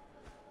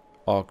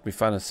 Oh, it can be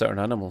found in certain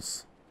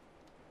animals.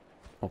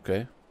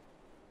 Okay.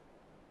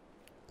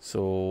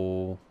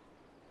 So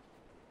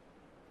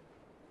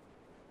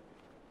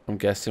I'm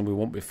guessing we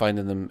won't be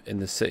finding them in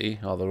the city.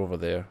 Oh, they're over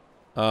there.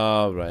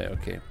 Ah, right,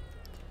 okay.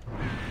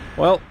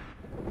 Well,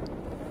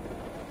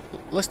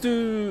 let's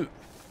do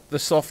the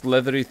soft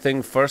leathery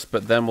thing first,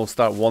 but then we'll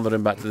start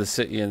wandering back to the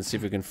city and see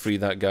if we can free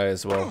that guy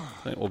as well.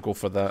 I think we'll go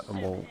for that,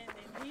 and we'll...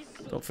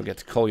 Don't forget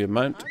to call your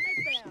mount.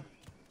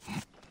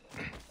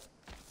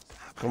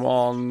 Come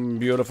on,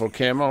 beautiful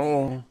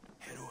camel.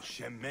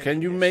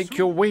 Can you make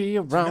your way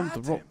around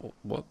the road?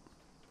 What?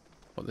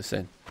 What are they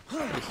saying?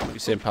 What are you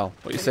saying, pal?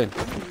 What are you saying?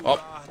 Oh.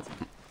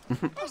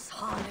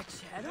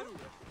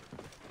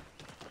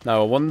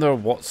 Now, I wonder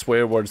what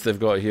swear words they've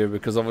got here,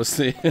 because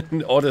obviously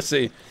in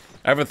Odyssey,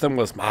 everything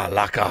was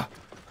Malaka.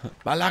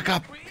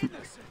 Malaka.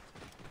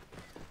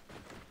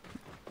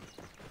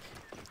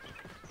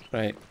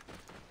 Right.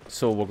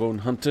 So we're going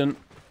hunting.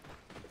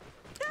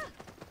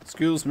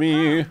 Excuse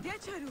me.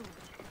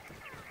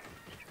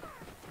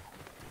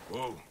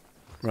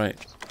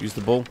 Right. Use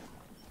the bow.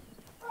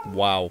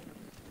 Wow.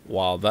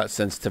 Wow, that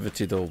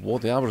sensitivity though. Whoa,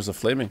 the arrows are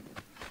flaming.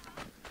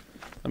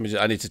 Let me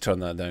just, I need to turn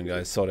that down,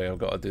 guys. Sorry, I've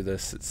got to do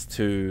this. It's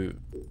too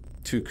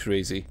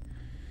crazy.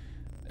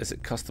 Is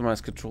it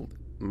customized control?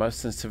 Mouse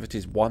sensitivity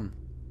is 1.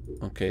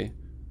 Okay.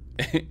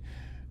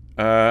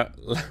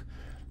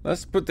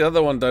 Let's put the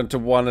other one down to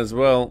 1 as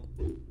well.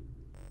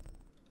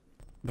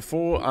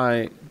 Before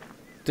I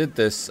did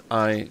this,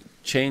 I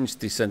changed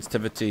the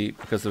sensitivity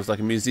because there was like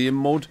a museum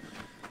mode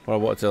where I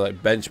wanted to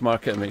like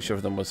benchmark it and make sure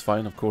everything was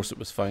fine. Of course it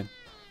was fine.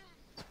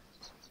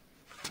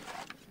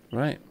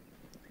 Right.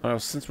 Well,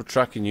 since we're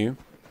tracking you,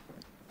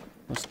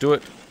 let's do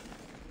it.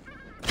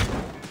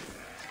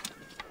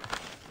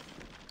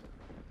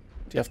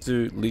 Do you have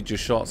to lead your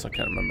shots? I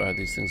can't remember how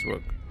these things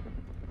work.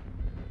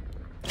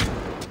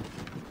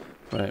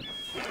 Right.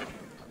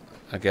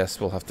 I guess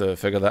we'll have to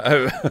figure that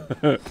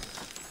out.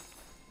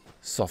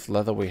 Soft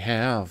leather we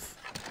have.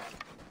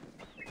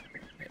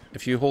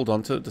 If you hold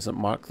on to it, does it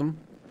mark them?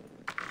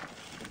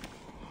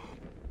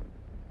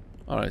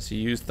 Alright, so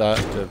you use that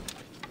to...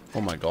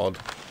 Oh my god.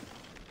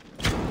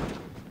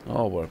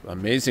 Oh, we're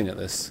amazing at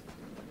this.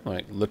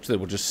 Like, literally,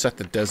 we'll just set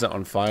the desert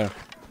on fire.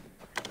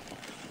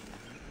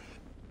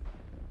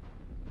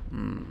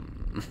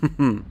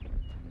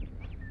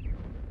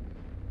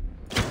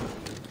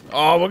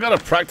 Oh, we gotta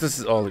practice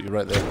this. Oh, you're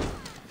right there.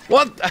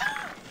 What?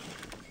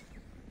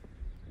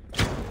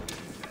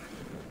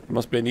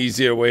 Must be an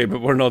easier way,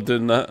 but we're not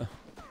doing that.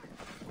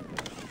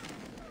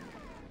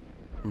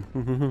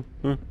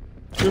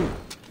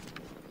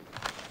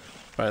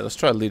 Right, let's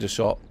try to lead a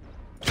shot.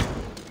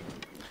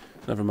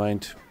 Never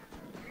mind.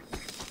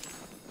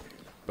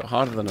 But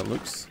harder than it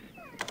looks.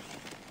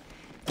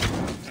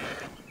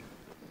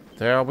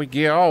 There we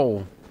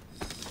go.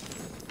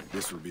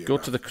 This will be Go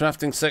enough. to the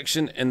crafting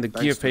section in the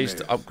gear page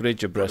to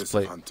upgrade your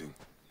breastplate.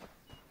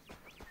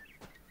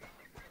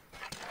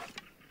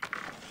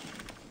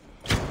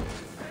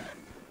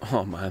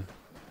 Oh man.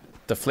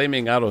 The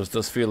flaming arrows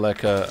does feel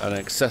like an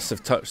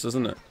excessive touch,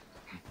 doesn't it?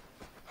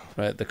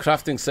 Right, the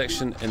crafting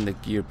section in the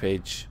gear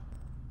page.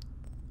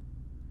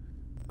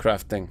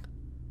 Crafting.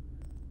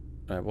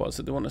 Right, what is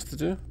it they want us to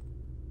do?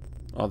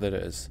 Oh, there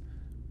it is.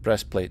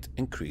 Breastplate.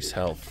 Increase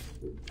health.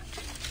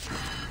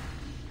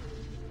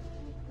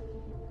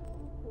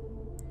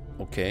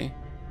 Okay.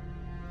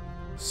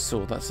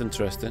 So, that's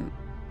interesting.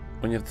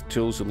 When you have the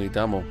tools, you'll need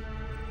ammo.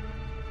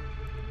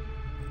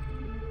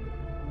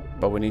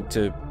 But we need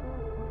to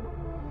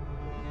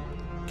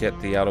get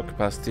the arrow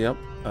capacity up,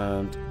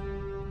 and...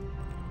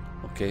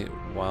 Okay,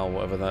 wow,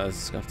 whatever that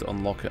is, I have to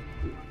unlock it.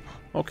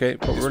 Okay,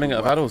 but we're running out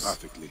of arrows.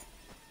 Perfectly.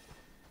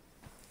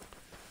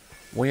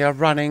 We are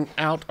running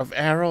out of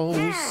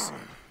arrows.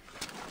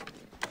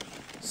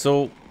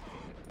 So,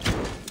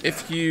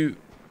 if you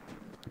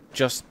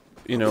just,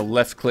 you know,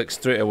 left click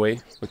straight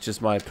away, which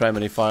is my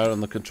primary fire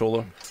on the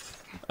controller,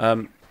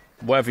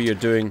 whatever you're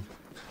doing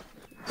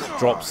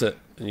drops it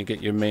and you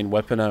get your main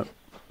weapon out,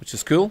 which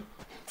is cool.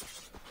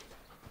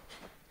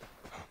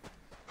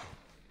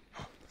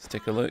 Let's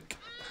take a look.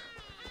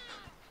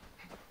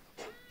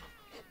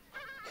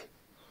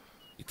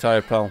 You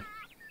tired, pal?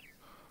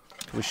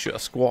 Can we shoot a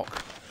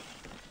squawk?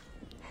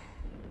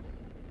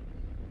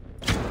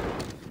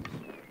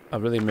 I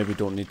really maybe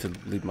don't need to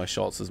lead my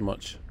shots as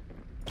much.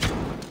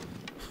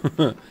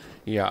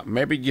 Yeah,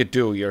 maybe you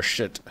do, your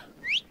shit.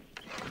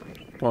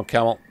 Come on,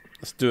 camel.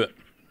 Let's do it.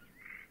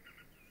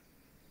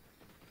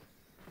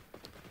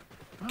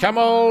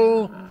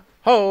 Camel!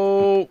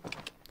 Ho!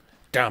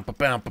 Down,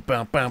 bam,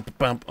 bam, bam,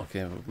 bam.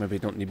 Okay, maybe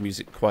don't need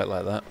music quite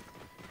like that.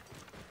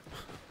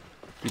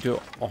 You do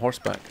it on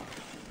horseback.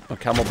 On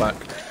camelback.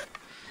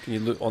 Can you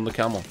loot on the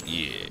camel?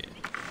 Yeah.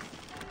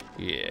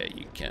 Yeah,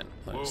 you can.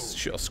 Let's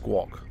shoot a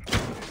squawk.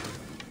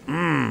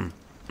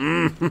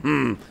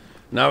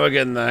 Now we're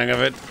getting the hang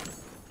of it.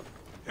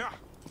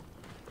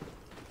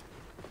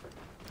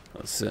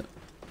 That's it.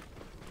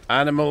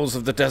 Animals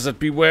of the desert,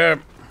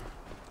 beware.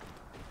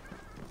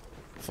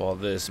 For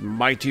this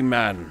mighty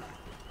man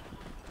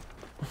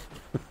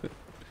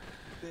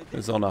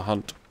is on a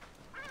hunt.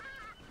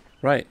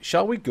 Right,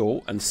 shall we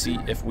go and see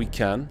if we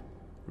can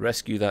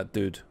rescue that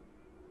dude?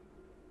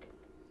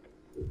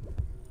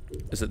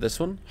 Is it this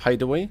one?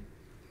 Hideaway?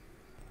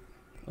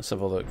 Let's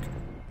have a look.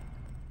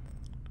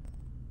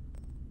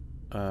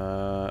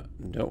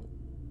 No.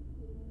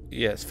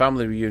 Yeah, it's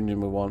family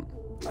reunion we want.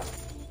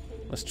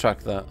 Let's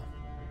track that.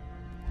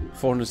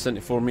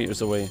 474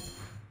 meters away.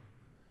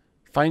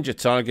 Find your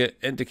target.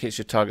 Indicates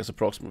your target's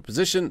approximate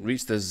position.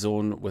 Reach this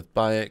zone with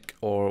Bayek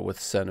or with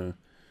Senu.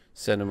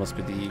 Senu must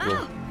be the eagle.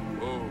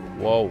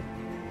 Whoa.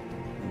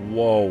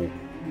 Whoa.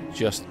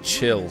 Just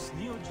chill.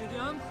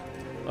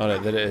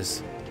 Alright, there it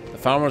is. The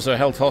farmers are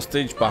held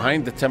hostage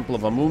behind the Temple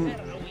of Amun.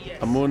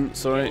 Amun,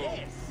 sorry.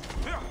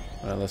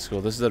 Alright, let's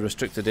go. This is a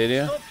restricted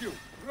area.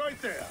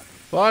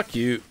 Fuck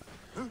you.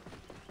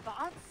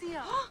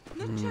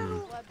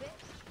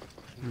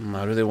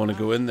 I really want to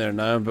go in there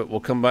now, but we'll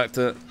come back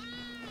to it.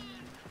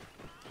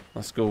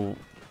 Let's go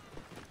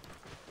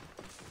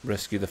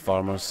rescue the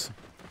farmers.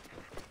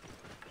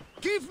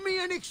 Give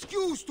me an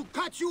excuse to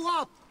cut you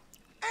up.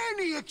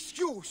 Any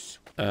excuse.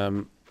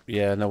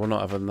 Yeah, no, we're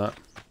not having that.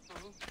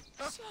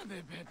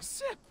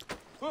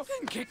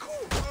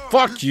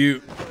 Fuck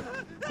you.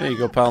 There you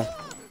go, pal.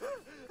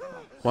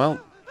 Well,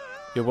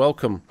 you're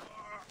welcome.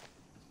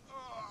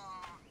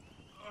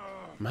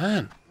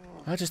 Man,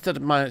 I just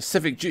did my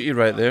civic duty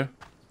right there.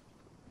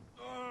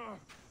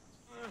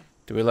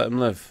 Do we let him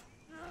live?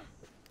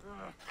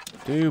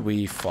 Do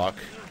we fuck?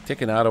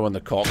 Take an arrow in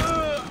the cock.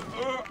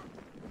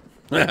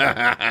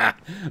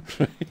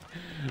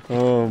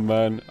 Oh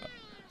man.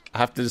 I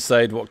have to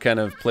decide what kind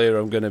of player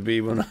I'm going to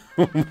be when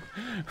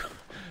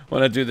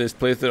when I do this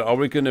playthrough. Are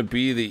we going to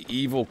be the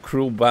evil,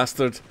 cruel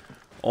bastard?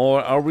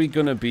 Or are we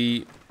going to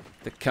be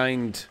the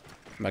kind,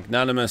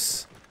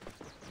 magnanimous,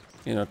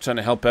 you know, trying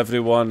to help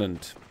everyone?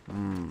 And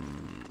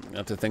I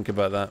have to think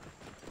about that.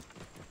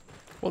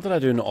 What did I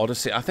do in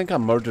Odyssey? I think I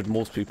murdered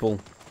most people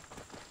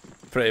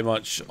pretty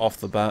much off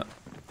the bat.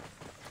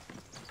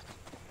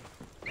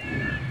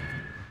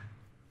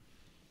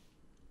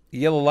 The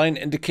yellow line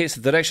indicates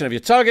the direction of your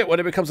target. When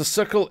it becomes a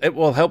circle, it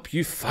will help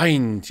you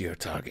find your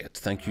target.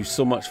 Thank you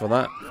so much for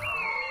that.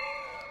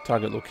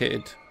 Target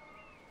located.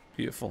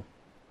 Beautiful.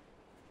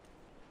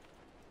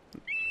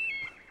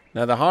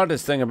 Now, the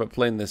hardest thing about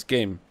playing this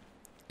game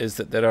is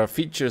that there are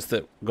features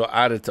that got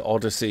added to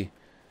Odyssey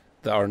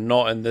that are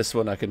not in this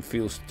one. I can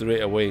feel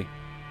straight away.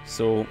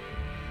 So,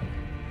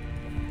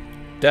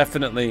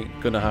 definitely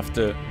gonna have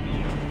to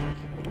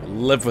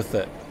live with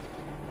it.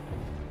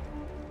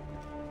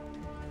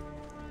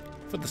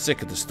 For the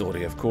sake of the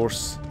story, of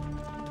course.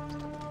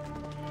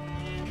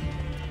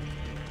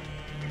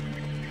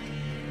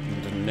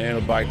 And a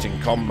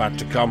nail-biting combat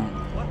to come.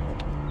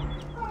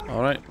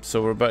 Alright,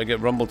 so we're about to get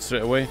rumbled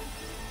straight away.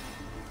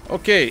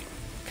 Okay,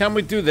 can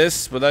we do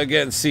this without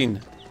getting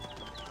seen?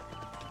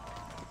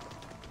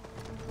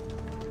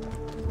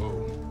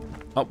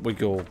 Up we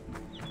go.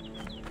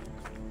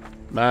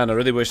 Man, I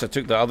really wish I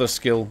took the other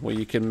skill where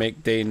you can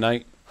make day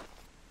night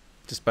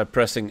just by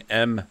pressing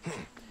M.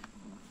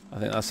 I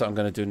think that's what I'm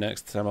going to do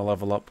next time I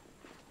level up.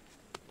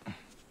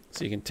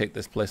 So you can take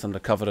this place under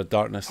cover of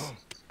darkness.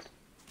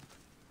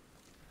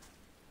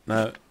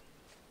 Now.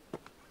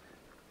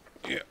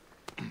 Yeah.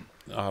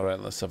 Alright,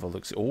 let's have a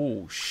look.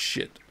 Oh,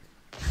 shit.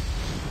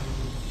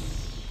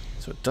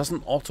 So it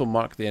doesn't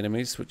auto-mark the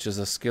enemies, which is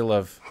a skill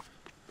I've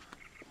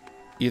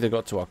either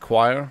got to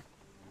acquire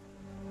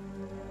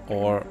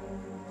or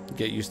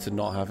get used to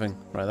not having.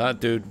 Right,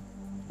 that dude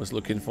was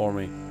looking for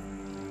me.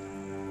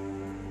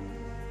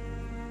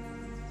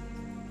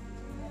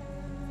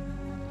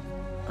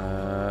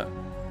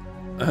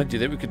 Do you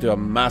think we could do a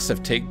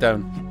massive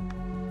takedown?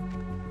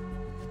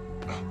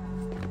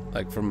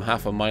 Like from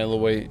half a mile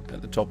away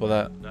at the top of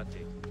that?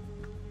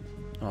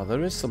 Oh,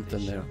 there is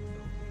something there.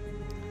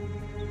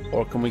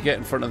 Or can we get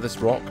in front of this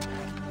rock?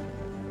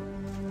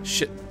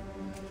 Shit.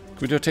 Can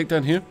we do a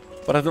takedown here?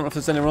 But I don't know if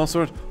there's anywhere else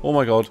around. Oh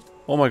my god.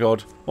 Oh my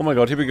god. Oh my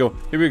god. Here we go.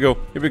 Here we go.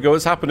 Here we go.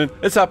 It's happening.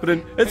 It's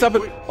happening. It's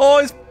happening.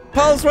 Oh, his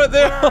pal's right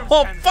there.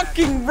 Oh,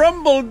 fucking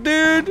rumble,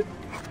 dude.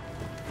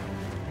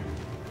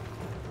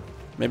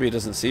 Maybe he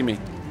doesn't see me.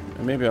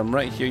 Or maybe I'm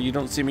right here. You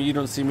don't see me. You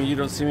don't see me. You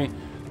don't see me.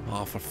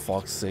 Oh, for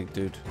fuck's sake,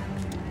 dude.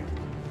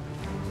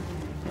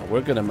 Oh,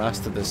 we're gonna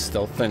master this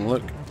stealth thing.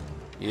 Look.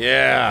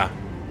 Yeah.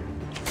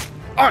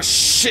 Oh,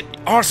 shit.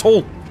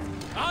 Arsehole.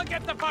 I'll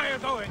get the fire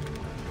going.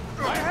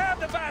 I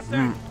have the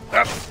bastard.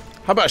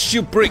 How about a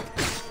shield break?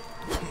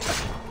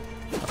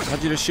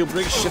 How'd you do a shield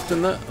break?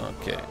 Shifting that?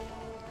 Okay.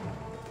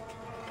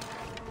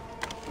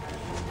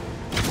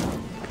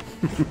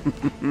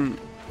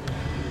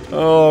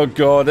 Oh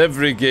god,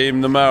 every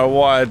game, no matter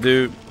what I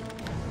do,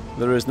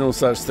 there is no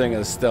such thing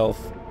as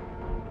stealth.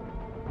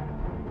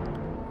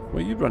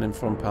 Where are you running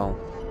from, pal?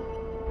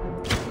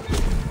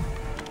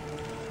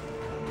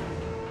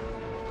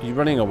 Are you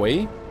running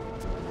away?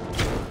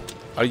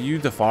 Are you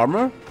the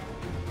farmer?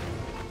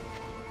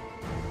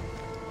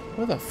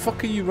 Where the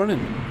fuck are you running?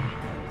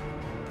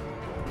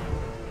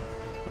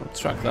 I'll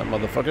track that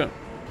motherfucker.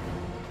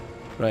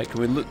 Right,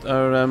 can we loot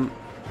our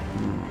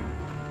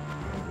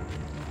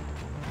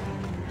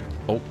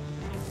Oh,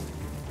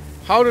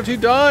 How did he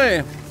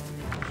die?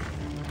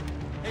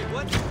 Hey,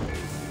 what?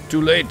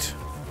 Too late.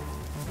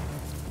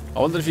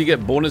 I wonder if you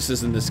get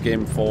bonuses in this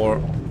game for...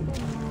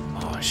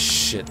 Oh,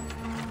 shit.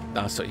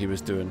 That's what he was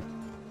doing.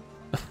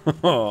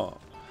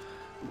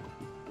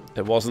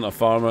 It wasn't a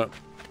farmer.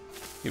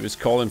 He was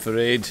calling for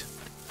aid.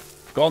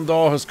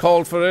 Gondor has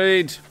called for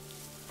aid.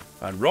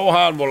 And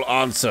Rohan will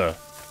answer.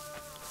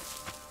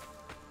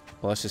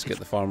 Well, let's just get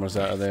the farmers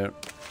out of there.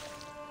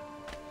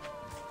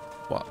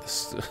 What?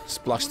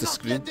 Splash the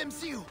screen?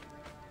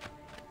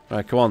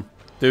 Right, come on.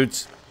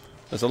 Dudes.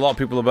 There's a lot of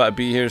people about to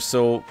be here,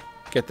 so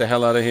get the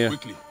hell out of here.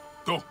 Quickly,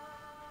 go.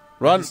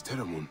 Run.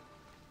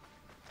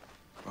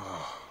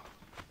 Ah,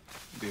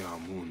 dear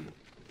Amun.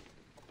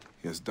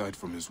 He has died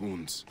from his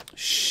wounds.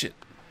 Shit.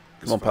 Come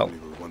His on, pal.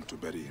 family will want to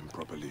bury him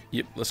properly.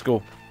 Yep, let's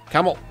go.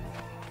 Camel.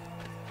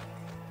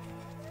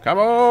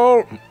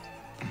 Camel.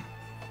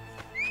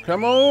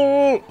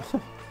 Camel.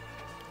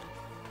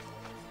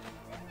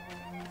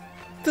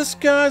 This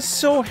guy's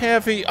so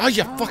heavy. Oh,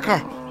 you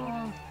fucker.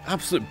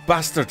 Absolute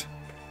bastard.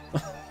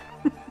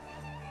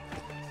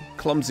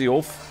 Clumsy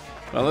oaf.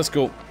 Right, let's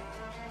go.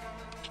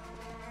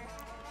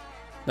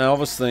 Now,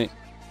 obviously,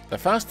 the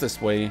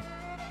fastest way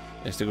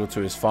is to go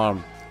to his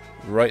farm.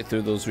 Right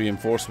through those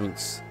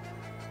reinforcements.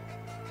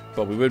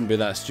 But we wouldn't be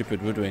that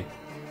stupid, would we?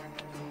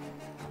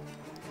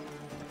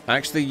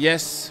 Actually,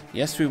 yes.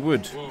 Yes, we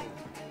would.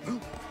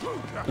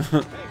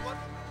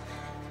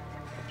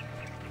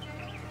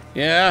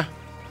 Yeah.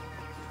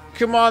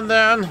 Come on,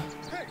 then.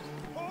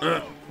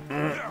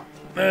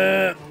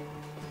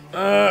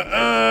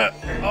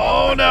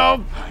 Oh,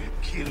 no.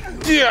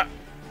 Yeah.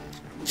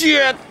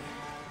 Yeah.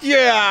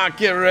 Yeah.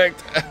 Get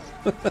wrecked.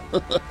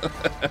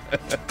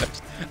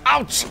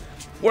 Ouch.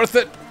 Worth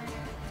it.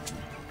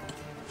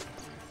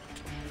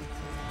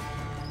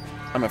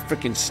 I'm a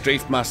freaking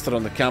strafe master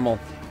on the camel.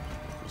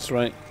 That's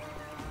right.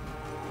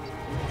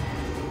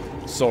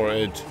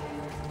 Sorted.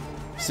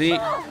 See?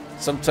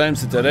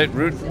 Sometimes the direct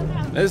route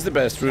is the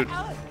best route.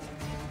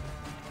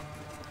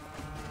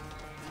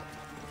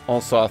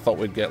 Also, I thought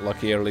we'd get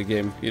lucky early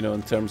game, you know,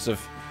 in terms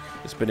of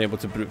just being able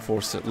to brute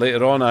force it.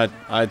 Later on,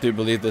 I do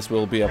believe this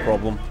will be a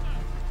problem.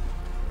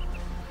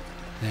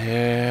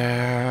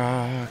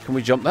 Yeah. Can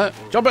we jump that?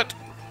 Jump it!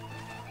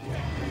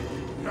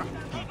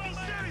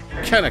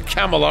 What kind of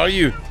camel are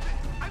you?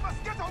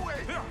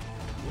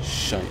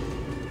 Shite.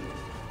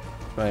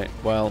 Right,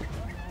 well,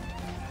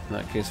 in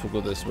that case, we'll go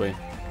this way.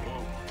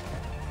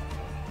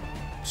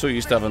 So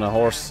used to having a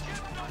horse.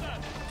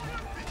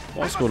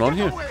 What's going on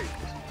here? What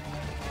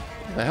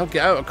the hell?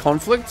 Get out of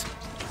conflict?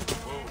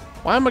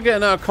 Why am I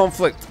getting out of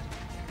conflict?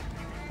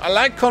 I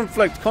like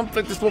conflict.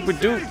 Conflict is what we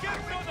do.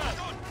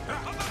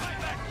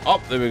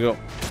 Up, there we go.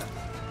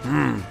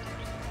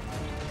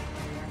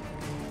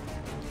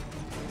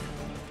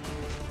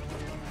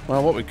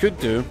 Well, what we could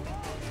do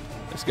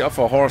is get off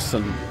a horse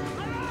and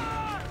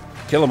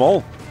kill them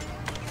all.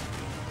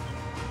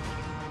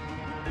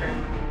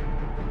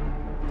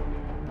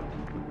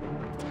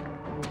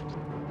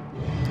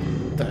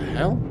 What the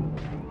hell?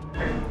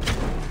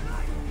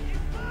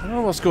 I don't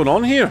know what's going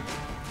on here.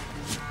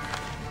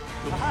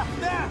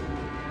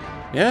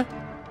 Yeah?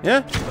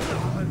 Yeah?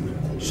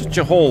 Shut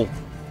your hole.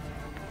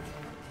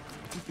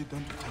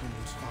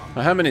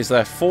 Now, how many's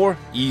left? 4?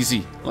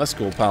 Easy. Let's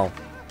go, pal.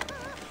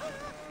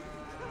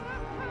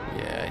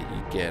 Yeah,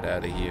 you get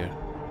out of here.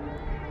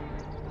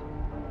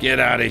 Get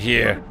out of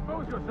here.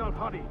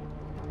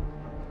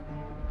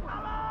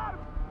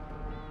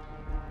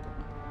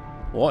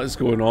 What is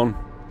going on?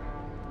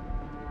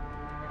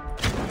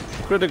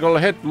 Critical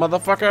hit,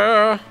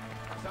 motherfucker.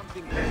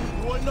 You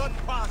will not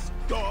pass,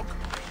 dog.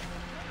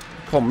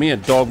 Call me a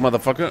dog,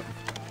 motherfucker.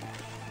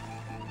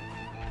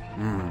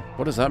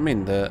 What does that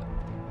mean? The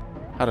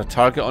had a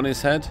target on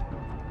his head?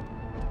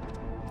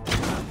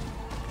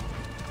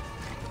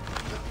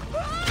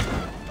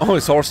 Oh,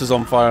 his horse is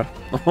on fire.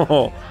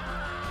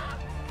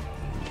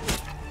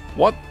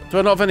 What? Do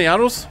I not have any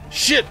arrows?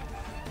 Shit!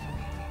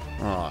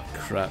 Oh,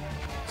 crap.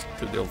 Let's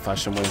do it the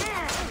old-fashioned way.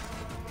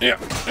 Yeah,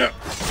 yeah.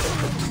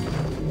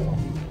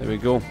 There we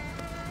go.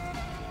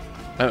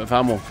 Out of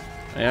ammo.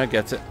 Yeah, I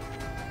get it.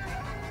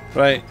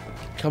 Right.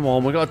 Come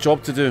on, we got a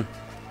job to do.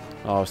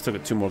 Oh, I've still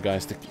got 2 more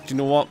guys to... Do you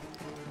know what?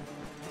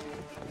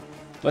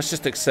 Let's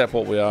just accept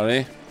what we are,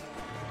 eh?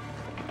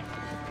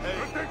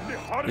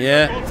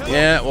 Yeah,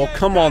 yeah. Well,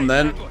 come on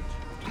then.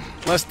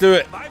 Let's do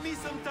it. Buy me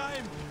some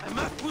time. I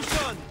must push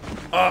on.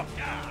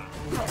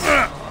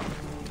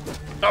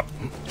 Up.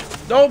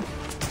 Nope.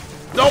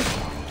 Nope.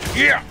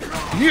 Yeah.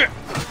 Yeah.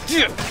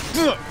 Yeah.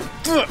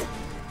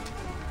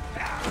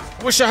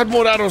 Wish I had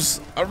more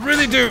arrows. I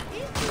really do.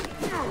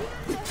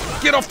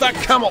 Get off that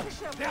camel.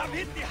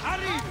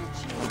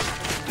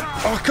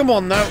 Oh, come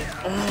on now.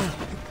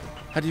 Oh.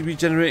 How do you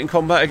regenerate in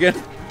combat again?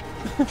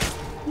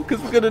 Because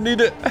we're going to need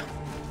it.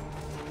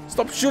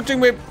 Stop shooting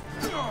me.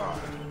 Oh,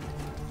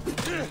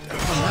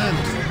 man.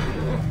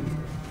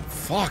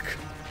 Fuck.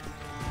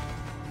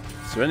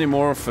 Is there any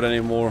more for any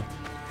more?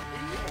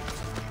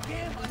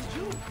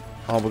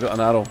 Oh, we got an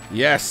arrow.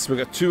 Yes, we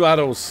got 2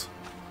 arrows.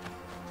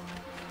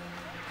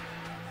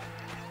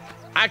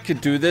 I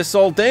could do this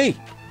all day.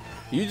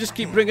 You just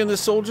keep bringing the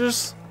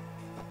soldiers,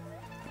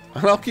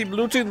 and I'll keep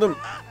looting them.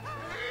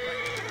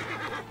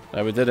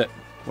 There, we did it.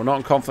 We're not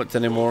in conflict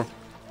anymore.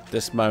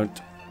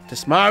 Dismount.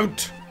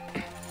 Dismount!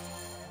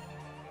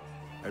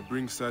 I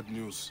bring sad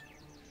news.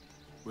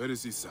 Where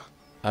is Issa?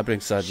 I bring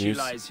sad She news.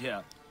 lies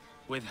here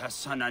with her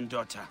son and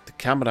daughter. The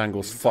camera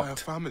angle's Entire fucked.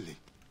 family.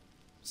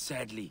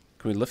 Sadly,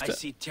 Can we lift I it?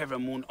 see Terra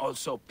Moon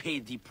also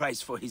paid the price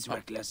for his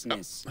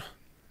recklessness.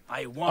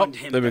 I warned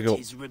him there we that go.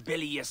 his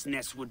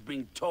rebelliousness would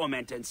bring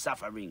torment and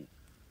suffering.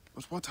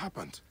 But what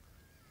happened?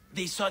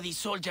 They saw the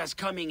soldiers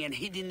coming and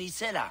hid in the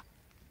cellar.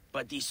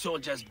 But the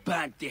soldiers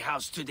burnt the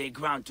house to the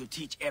ground to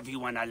teach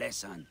everyone a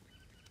lesson.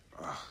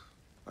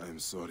 I am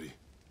sorry.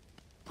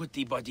 Put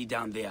the body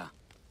down there.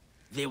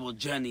 They will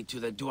journey to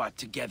the Duat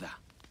together.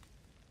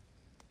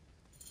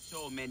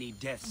 So many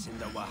deaths in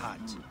the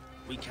Wahat.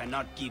 We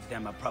cannot give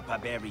them a proper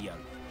burial.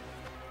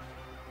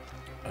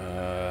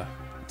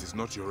 It is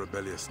not your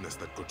rebelliousness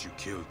that got you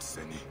killed,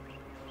 Seni.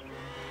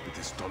 It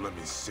is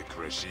Ptolemy's sick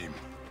regime.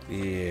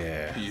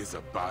 Yeah. He is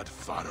a bad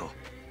pharaoh.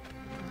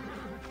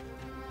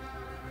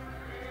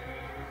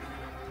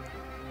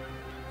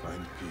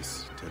 Find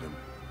peace, Terem.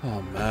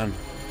 Oh man,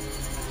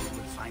 We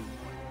will find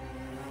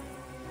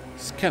one.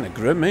 it's kind of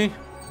grim, eh?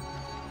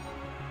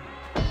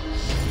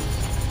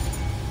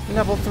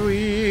 Level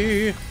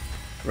 3.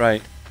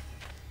 Right.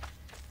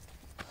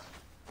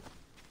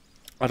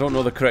 I don't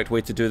know the correct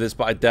way to do this,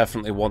 but I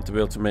definitely want to be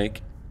able to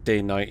make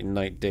day night and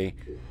night day,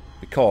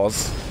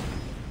 because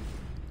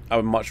I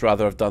would much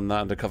rather have done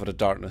that under cover of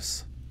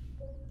darkness.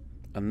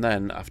 And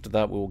then after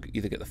that, we'll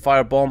either get the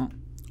firebomb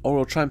or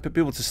we'll try and put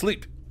people to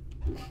sleep.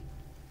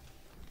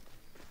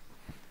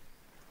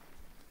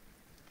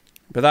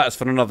 But that is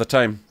for another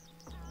time.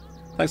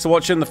 Thanks for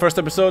watching the first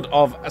episode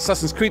of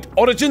Assassin's Creed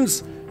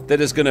Origins. There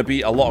is going to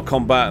be a lot of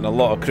combat and a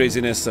lot of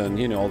craziness and,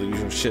 you know, all the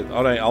usual shit.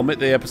 Alright, I'll make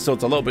the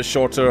episodes a little bit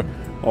shorter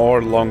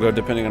or longer,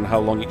 depending on how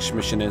long each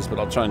mission is, but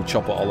I'll try and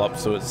chop it all up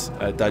so it's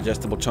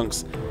digestible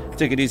chunks.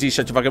 Take it easy,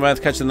 shut your fucking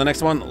mouth, catch you in the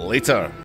next one. Later.